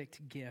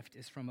perfect gift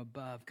is from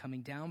above,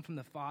 coming down from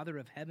the Father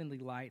of heavenly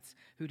lights,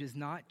 who does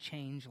not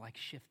change like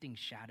shifting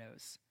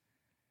shadows.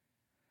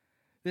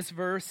 This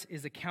verse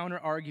is a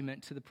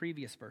counter-argument to the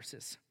previous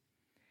verses.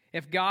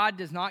 If God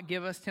does not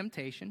give us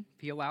temptation,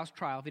 if he allows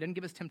trial, if he doesn't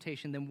give us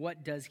temptation, then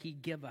what does he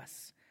give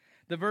us?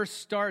 The verse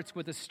starts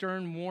with a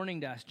stern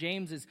warning to us.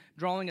 James is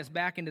drawing us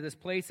back into this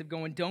place of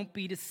going, don't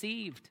be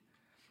deceived.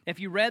 If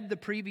you read the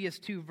previous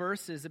two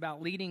verses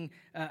about leading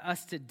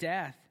us to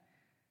death,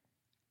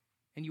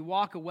 and you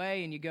walk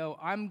away and you go,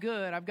 I'm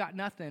good, I've got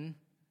nothing,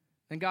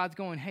 then God's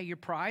going, hey, your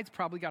pride's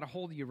probably got a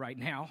hold of you right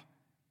now.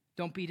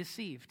 Don't be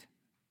deceived.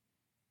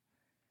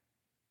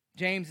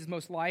 James is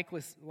most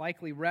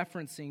likely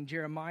referencing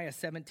Jeremiah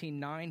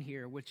 17:9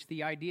 here, which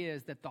the idea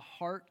is that the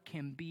heart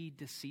can be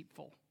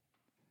deceitful.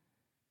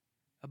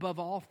 Above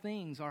all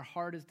things, our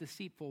heart is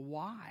deceitful.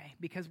 Why?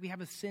 Because we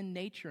have a sin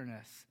nature in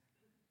us.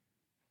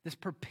 This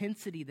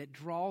propensity that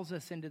draws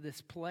us into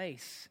this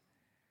place.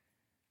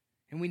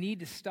 And we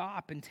need to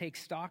stop and take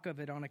stock of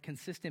it on a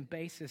consistent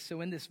basis. So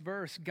in this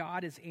verse,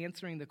 God is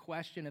answering the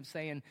question of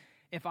saying,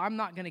 if I'm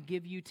not going to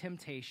give you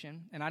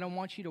temptation, and I don't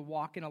want you to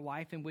walk in a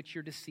life in which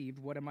you're deceived,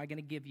 what am I going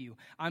to give you?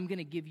 I'm going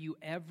to give you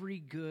every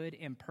good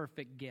and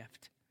perfect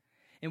gift.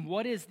 And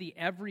what is the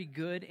every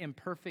good and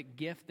perfect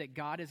gift that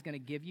God is going to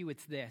give you?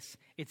 It's this.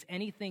 It's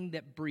anything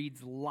that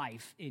breeds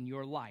life in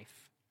your life.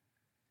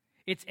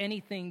 It's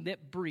anything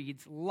that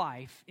breeds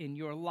life in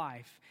your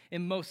life.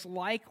 And most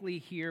likely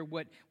here,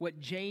 what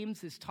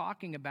James is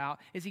talking about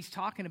is he's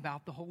talking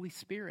about the Holy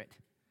Spirit.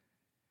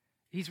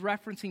 He's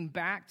referencing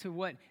back to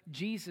what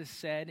Jesus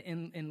said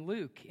in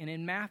Luke and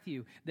in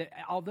Matthew, that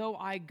although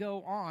I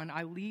go on,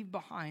 I leave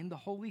behind the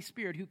Holy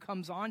Spirit who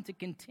comes on to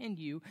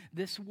continue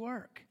this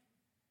work.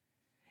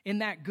 In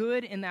that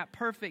good and that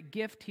perfect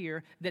gift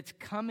here that's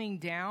coming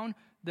down,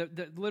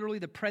 literally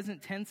the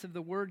present tense of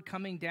the word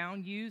coming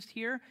down used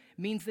here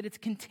means that it's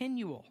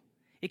continual.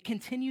 It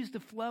continues to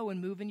flow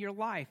and move in your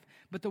life.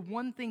 But the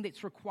one thing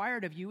that's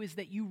required of you is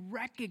that you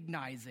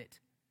recognize it,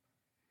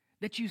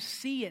 that you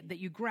see it, that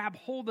you grab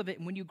hold of it.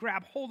 And when you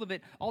grab hold of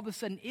it, all of a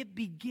sudden it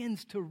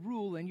begins to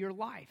rule in your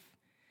life.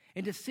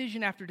 And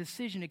decision after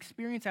decision,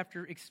 experience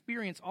after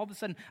experience, all of a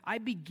sudden I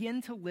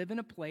begin to live in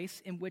a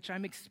place in which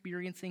I'm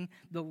experiencing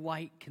the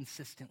light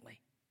consistently.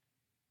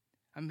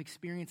 I'm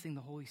experiencing the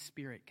Holy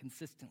Spirit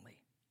consistently.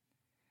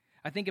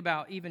 I think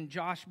about even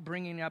Josh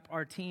bringing up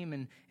our team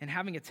and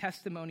having a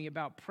testimony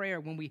about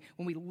prayer. When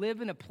we live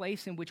in a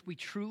place in which we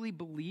truly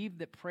believe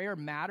that prayer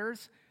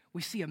matters,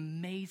 we see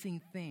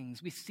amazing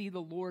things. We see the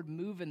Lord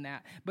move in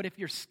that. But if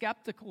you're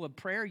skeptical of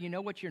prayer, you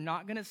know what you're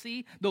not going to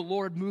see? The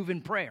Lord move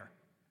in prayer.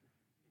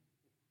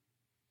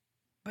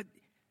 But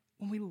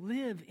when we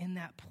live in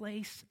that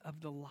place of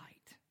the light,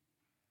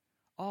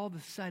 all of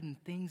a sudden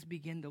things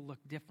begin to look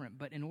different.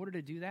 But in order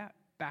to do that,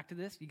 back to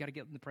this, you got to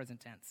get in the present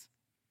tense.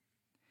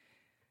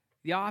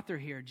 The author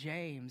here,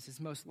 James,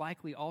 is most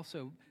likely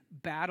also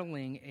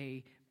battling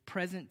a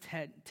present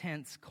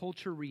tense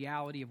culture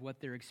reality of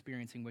what they're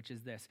experiencing, which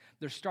is this.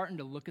 They're starting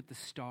to look at the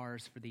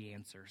stars for the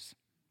answers.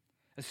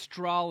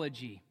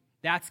 Astrology,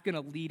 that's going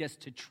to lead us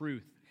to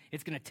truth.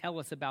 It's going to tell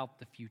us about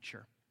the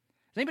future.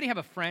 Does anybody have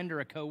a friend or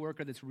a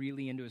coworker that's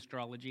really into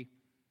astrology?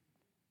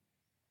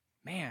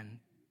 Man,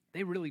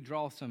 they really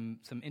draw some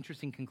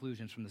interesting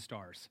conclusions from the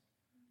stars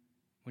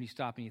when you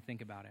stop and you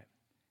think about it.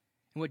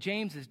 And what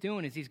James is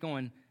doing is he's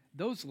going,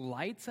 those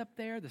lights up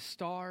there, the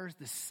stars,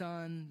 the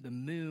sun, the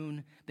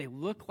moon, they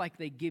look like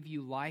they give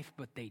you life,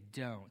 but they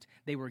don't.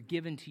 They were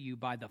given to you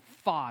by the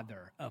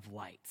Father of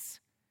lights.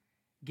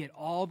 Get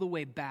all the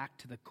way back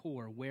to the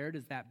core. Where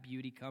does that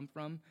beauty come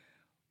from?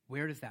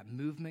 Where does that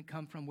movement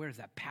come from? Where does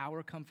that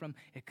power come from?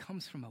 It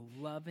comes from a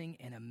loving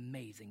and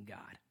amazing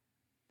God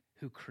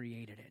who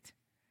created it.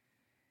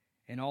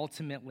 And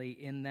ultimately,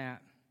 in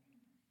that,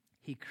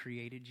 he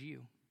created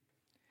you.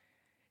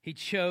 He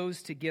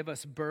chose to give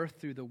us birth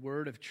through the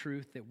word of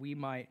truth that we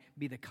might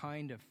be the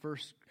kind of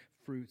first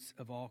fruits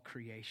of all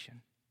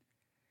creation.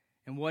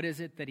 And what is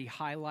it that he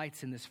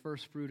highlights in this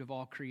first fruit of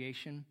all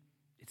creation?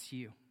 It's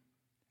you.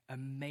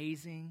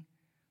 Amazing,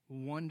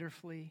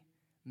 wonderfully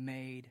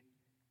made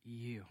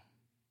you.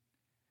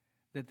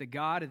 That the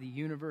God of the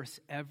universe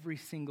every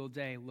single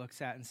day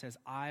looks at and says,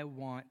 I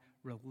want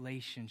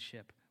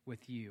relationship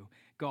with you.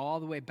 Go all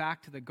the way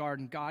back to the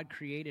garden. God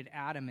created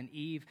Adam and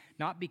Eve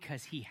not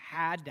because he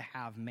had to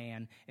have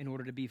man in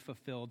order to be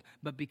fulfilled,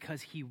 but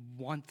because he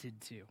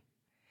wanted to.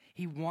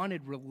 He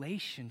wanted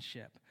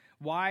relationship.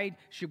 Why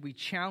should we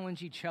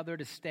challenge each other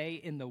to stay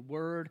in the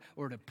Word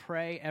or to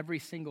pray every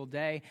single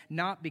day?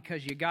 Not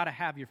because you got to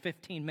have your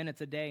 15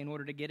 minutes a day in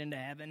order to get into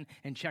heaven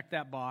and check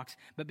that box,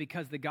 but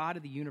because the God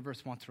of the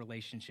universe wants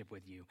relationship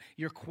with you.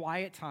 Your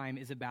quiet time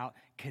is about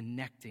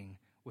connecting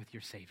with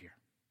your Savior.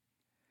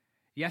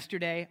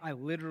 Yesterday, I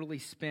literally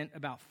spent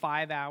about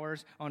 5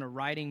 hours on a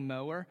riding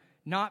mower,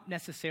 not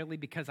necessarily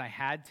because I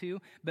had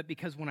to, but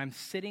because when I'm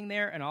sitting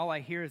there and all I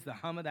hear is the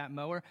hum of that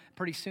mower,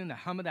 pretty soon the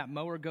hum of that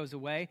mower goes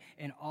away,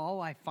 and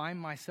all I find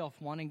myself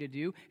wanting to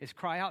do is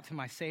cry out to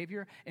my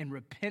Savior and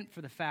repent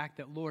for the fact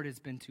that, Lord, it's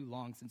been too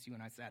long since you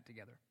and I sat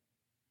together.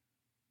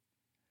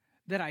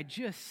 That I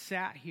just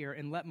sat here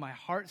and let my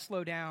heart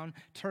slow down,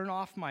 turn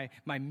off my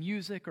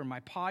music or my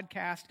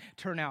podcast,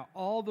 turn out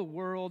all the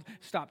world,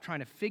 stop trying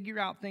to figure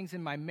out things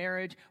in my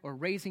marriage or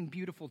raising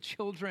beautiful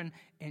children,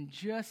 and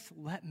just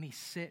let me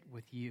sit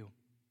with you.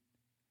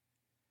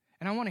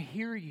 And I want to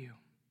hear you.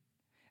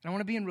 And I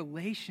want to be in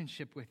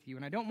relationship with you.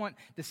 And I don't want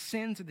the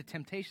sins or the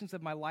temptations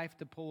of my life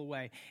to pull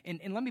away. And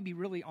let me be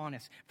really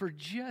honest. For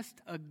just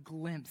a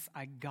glimpse,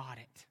 I got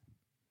it.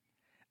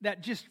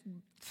 That just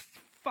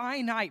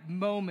finite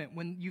moment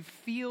when you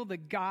feel the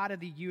God of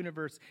the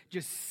universe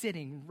just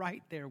sitting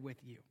right there with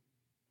you.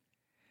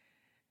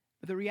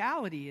 But the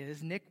reality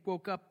is, Nick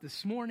woke up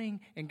this morning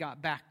and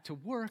got back to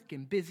work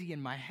and busy in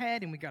my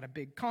head, and we got a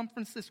big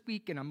conference this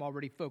week, and I'm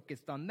already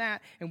focused on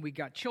that, and we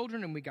got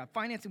children, and we got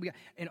finance,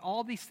 and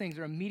all these things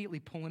are immediately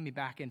pulling me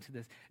back into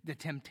the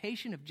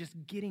temptation of just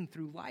getting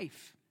through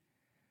life.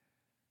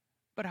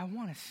 But I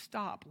want to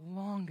stop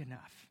long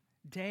enough,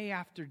 day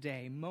after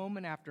day,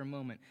 moment after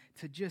moment,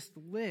 to just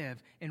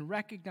live and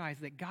recognize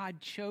that God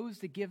chose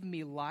to give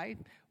me life.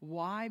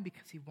 Why?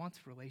 Because he wants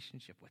a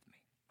relationship with me.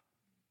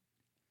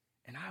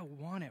 And I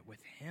want it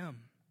with him.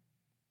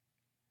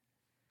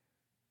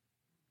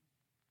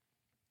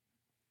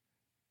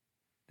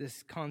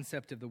 This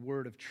concept of the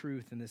word of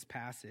truth in this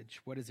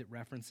passage, what is it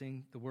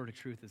referencing? The word of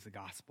truth is the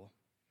gospel.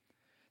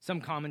 Some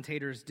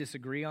commentators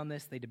disagree on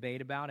this. They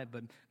debate about it,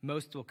 but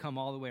most will come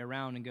all the way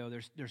around and go,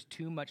 there's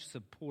too much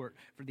support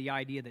for the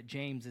idea that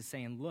James is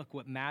saying, look,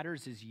 what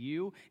matters is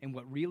you, and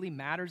what really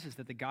matters is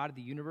that the God of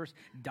the universe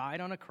died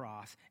on a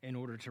cross in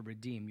order to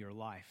redeem your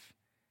life.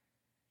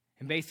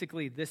 And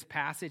basically, this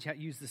passage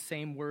used the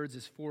same words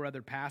as 4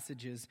 other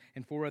passages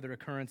and 4 other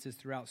occurrences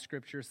throughout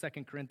Scripture,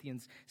 2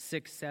 Corinthians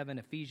 6:7,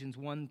 Ephesians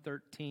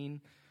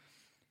 1:13.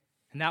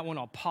 And that one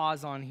I'll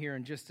pause on here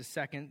in just a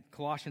second,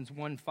 Colossians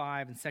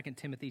 1:5 and 2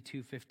 Timothy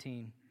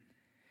 2:15.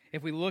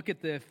 If we look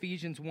at the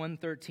Ephesians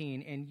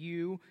 1:13, and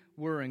you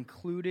were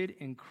included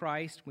in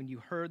Christ when you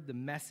heard the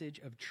message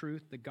of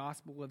truth, the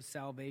gospel of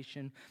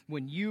salvation.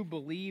 When you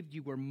believed,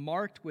 you were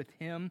marked with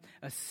him.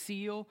 A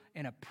seal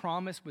and a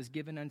promise was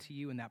given unto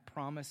you, and that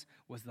promise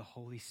was the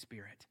Holy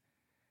Spirit.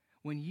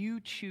 When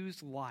you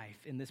choose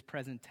life in this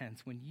present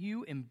tense, when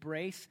you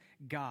embrace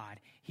God,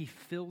 he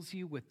fills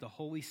you with the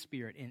Holy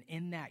Spirit, and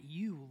in that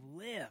you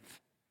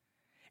live.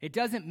 It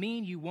doesn't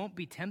mean you won't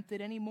be tempted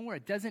anymore.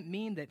 It doesn't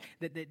mean that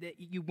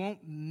you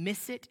won't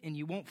miss it and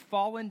you won't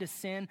fall into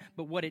sin.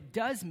 But what it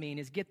does mean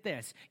is, get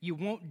this, you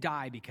won't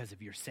die because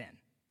of your sin.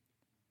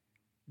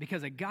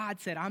 Because God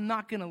said, I'm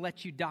not going to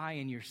let you die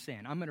in your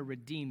sin. I'm going to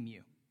redeem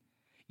you.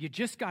 You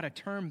just got to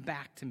turn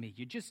back to me.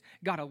 You just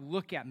got to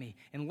look at me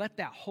and let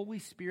that Holy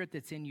Spirit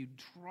that's in you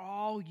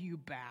draw you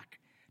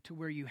back to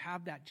where you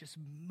have that just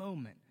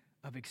moment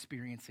of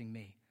experiencing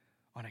me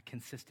on a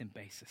consistent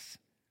basis.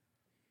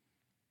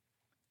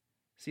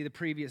 See, the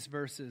previous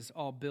verses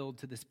all build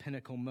to this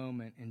pinnacle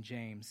moment in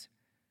James.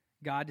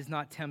 God does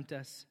not tempt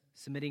us.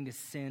 Submitting to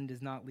sin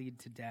does not lead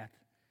to death.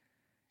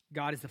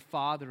 God is the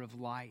Father of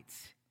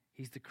lights.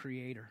 He's the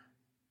Creator.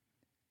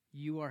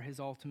 You are his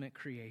ultimate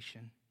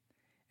creation.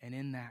 And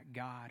in that,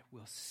 God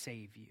will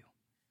save you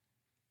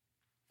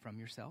from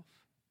yourself,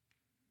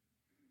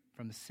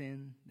 from the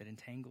sin that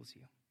entangles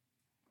you.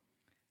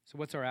 So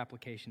what's our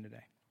application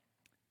today?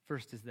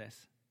 First is this.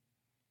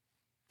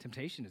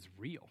 Temptation is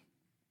real.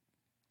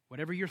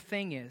 Whatever your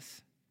thing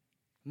is,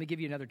 let me give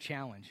you another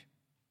challenge.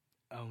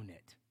 Own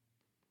it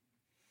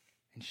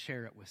and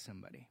share it with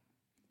somebody.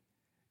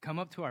 Come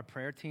up to our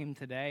prayer team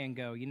today and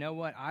go, you know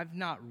what? I've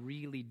not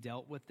really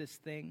dealt with this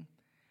thing.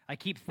 I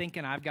keep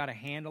thinking I've got a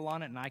handle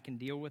on it and I can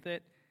deal with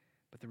it.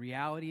 But the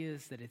reality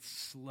is that it's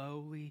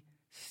slowly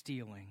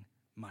stealing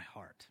my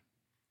heart.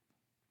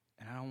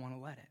 And I don't want to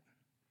let it.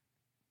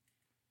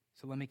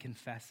 So let me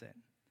confess it.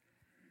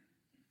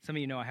 Some of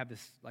you know I have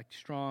this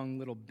strong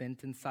little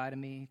bent inside of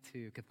me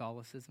to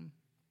Catholicism.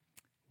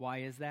 Why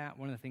is that?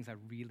 One of the things I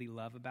really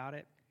love about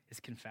it is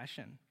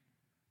confession.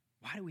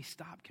 Why do we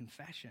stop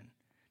confession?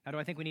 Now, do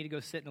I think we need to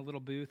go sit in a little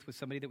booth with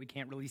somebody that we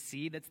can't really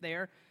see that's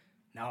there?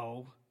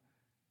 No.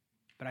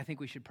 But I think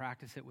we should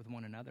practice it with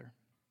one another.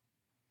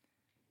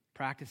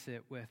 Practice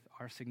it with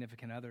our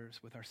significant others,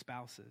 with our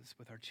spouses,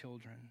 with our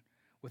children,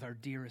 with our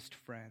dearest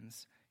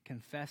friends.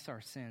 Confess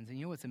our sins. And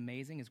you know what's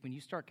amazing is when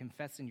you start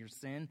confessing your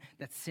sin,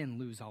 that sin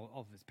loses all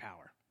of its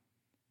power.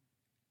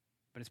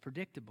 But it's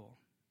predictable.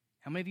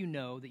 How many of you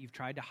know that you've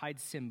tried to hide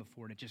sin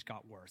before and it just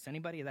got worse?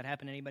 Anybody? Has that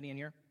happened to anybody in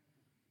here?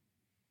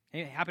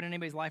 It happened in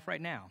anybody's life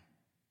right now?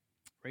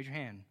 Raise your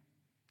hand.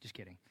 Just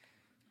kidding.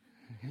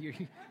 You're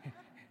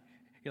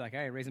like,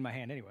 I ain't raising my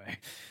hand anyway.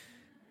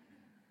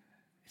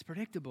 It's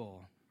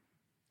predictable.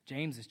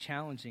 James is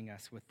challenging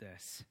us with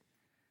this.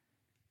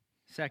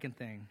 Second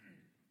thing,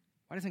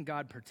 why doesn't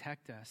God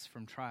protect us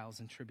from trials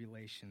and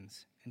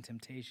tribulations and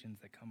temptations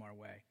that come our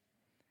way?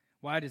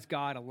 Why does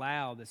God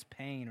allow this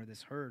pain or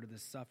this hurt or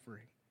this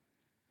suffering?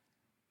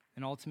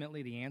 And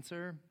ultimately the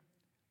answer,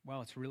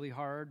 well, it's really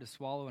hard to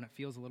swallow and it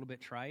feels a little bit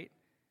trite,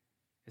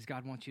 is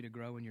God wants you to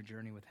grow in your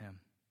journey with him.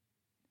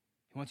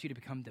 He wants you to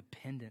become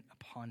dependent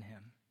upon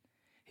him.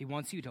 He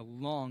wants you to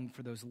long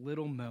for those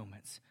little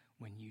moments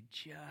when you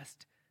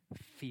just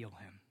feel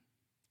him.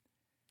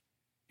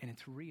 And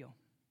it's real.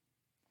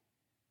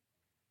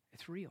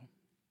 It's real.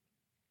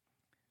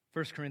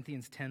 1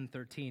 Corinthians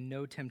 10:13,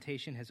 no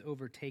temptation has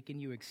overtaken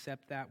you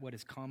except that what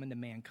is common to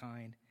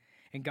mankind.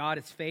 And God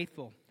is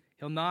faithful.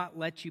 He'll not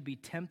let you be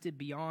tempted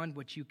beyond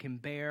what you can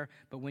bear,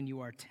 but when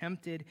you are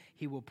tempted,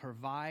 he will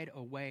provide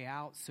a way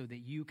out so that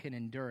you can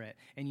endure it.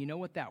 And you know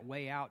what that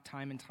way out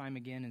time and time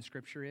again in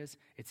Scripture is?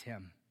 It's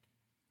him.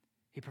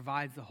 He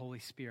provides the Holy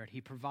Spirit.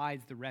 He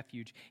provides the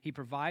refuge. He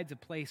provides a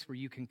place where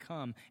you can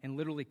come and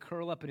literally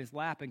curl up in his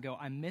lap and go,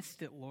 I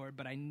missed it, Lord,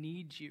 but I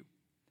need you.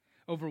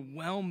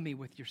 Overwhelm me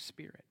with your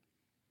Spirit.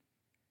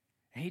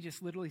 And he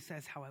just literally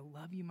says, how I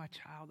love you, my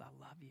child, I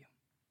love you.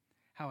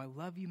 How I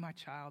love you, my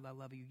child, I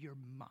love you. You're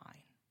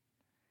mine.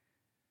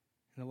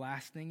 And the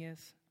last thing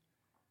is,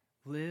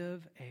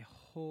 live a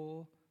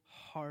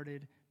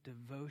wholehearted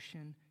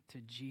devotion to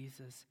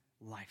Jesus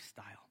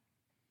lifestyle.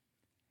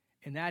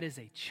 And that is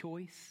a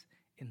choice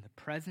in the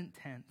present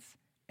tense,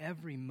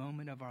 every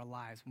moment of our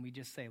lives when we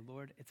just say,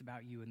 Lord, it's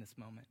about you in this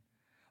moment.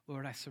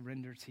 Lord, I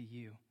surrender to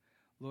you.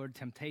 Lord,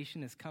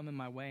 temptation has come in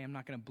my way. I'm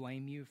not going to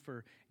blame you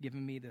for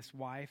giving me this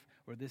wife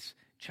or this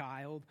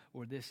child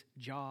or this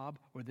job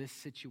or this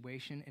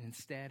situation. And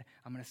instead,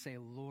 I'm going to say,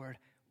 Lord,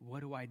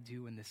 what do I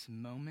do in this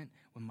moment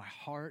when my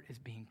heart is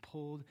being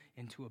pulled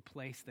into a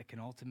place that can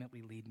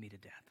ultimately lead me to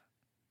death?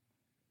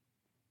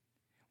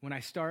 When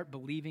I start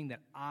believing that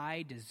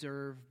I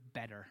deserve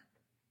better,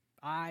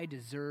 I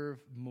deserve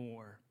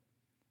more.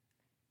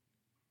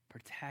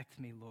 Protect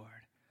me,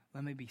 Lord.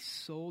 Let me be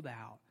sold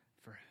out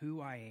for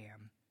who I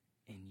am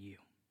in you.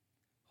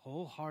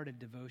 Wholehearted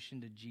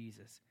devotion to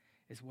Jesus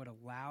is what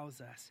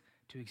allows us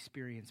to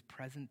experience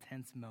present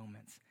tense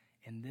moments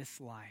in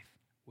this life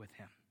with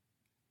him.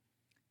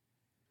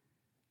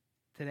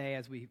 Today,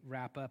 as we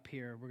wrap up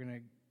here, we're going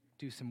to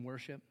do some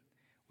worship.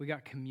 We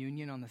got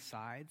communion on the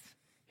sides.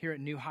 Here at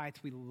New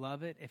Heights, we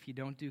love it if you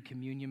don't do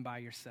communion by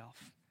yourself.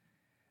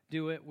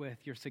 Do it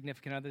with your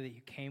significant other that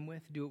you came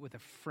with. Do it with a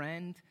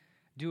friend.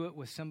 Do it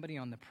with somebody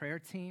on the prayer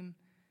team.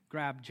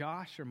 Grab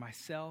Josh or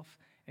myself.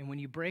 And when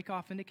you break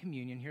off into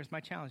communion, here's my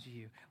challenge to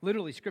you.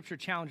 Literally, Scripture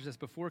challenges us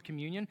before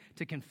communion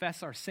to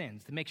confess our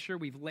sins, to make sure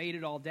we've laid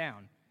it all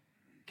down.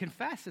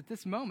 Confess at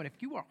this moment.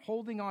 If you are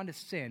holding on to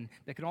sin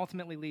that could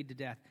ultimately lead to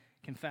death,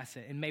 confess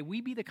it. And may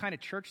we be the kind of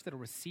church that'll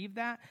receive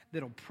that,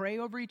 that'll pray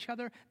over each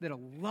other,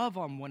 that'll love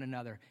on one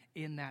another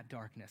in that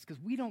darkness.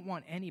 Because we don't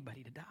want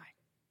anybody to die.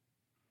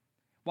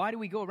 Why do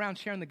we go around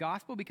sharing the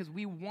gospel? Because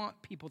we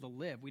want people to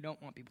live. We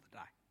don't want people to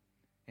die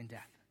in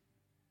death.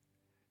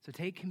 So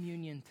take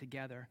communion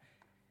together.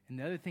 And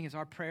the other thing is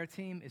our prayer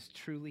team is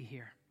truly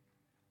here.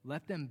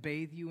 Let them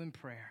bathe you in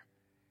prayer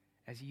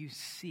as you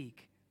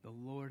seek the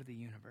Lord of the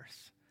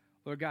universe.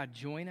 Lord God,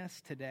 join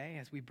us today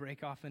as we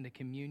break off into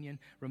communion.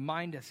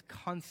 Remind us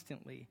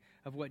constantly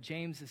of what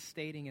James is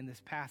stating in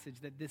this passage,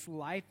 that this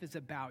life is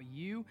about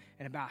you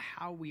and about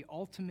how we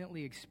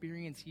ultimately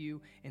experience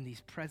you in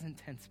these present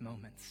tense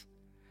moments.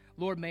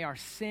 Lord, may our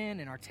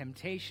sin and our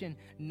temptation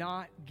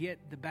not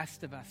get the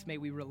best of us. May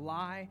we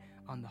rely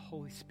on the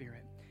Holy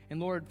Spirit. And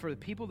Lord, for the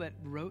people that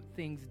wrote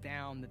things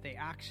down, that they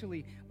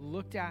actually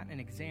looked at and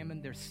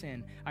examined their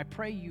sin, I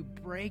pray you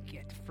break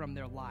it from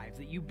their lives,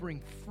 that you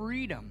bring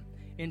freedom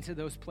into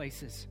those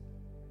places.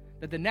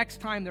 That the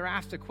next time they're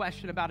asked a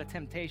question about a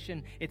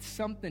temptation, it's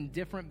something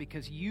different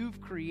because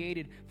you've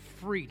created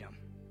freedom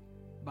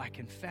by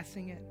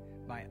confessing it,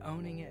 by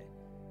owning it,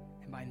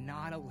 and by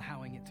not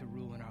allowing it to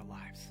rule in our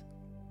lives.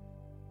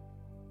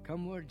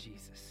 Come, Lord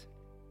Jesus.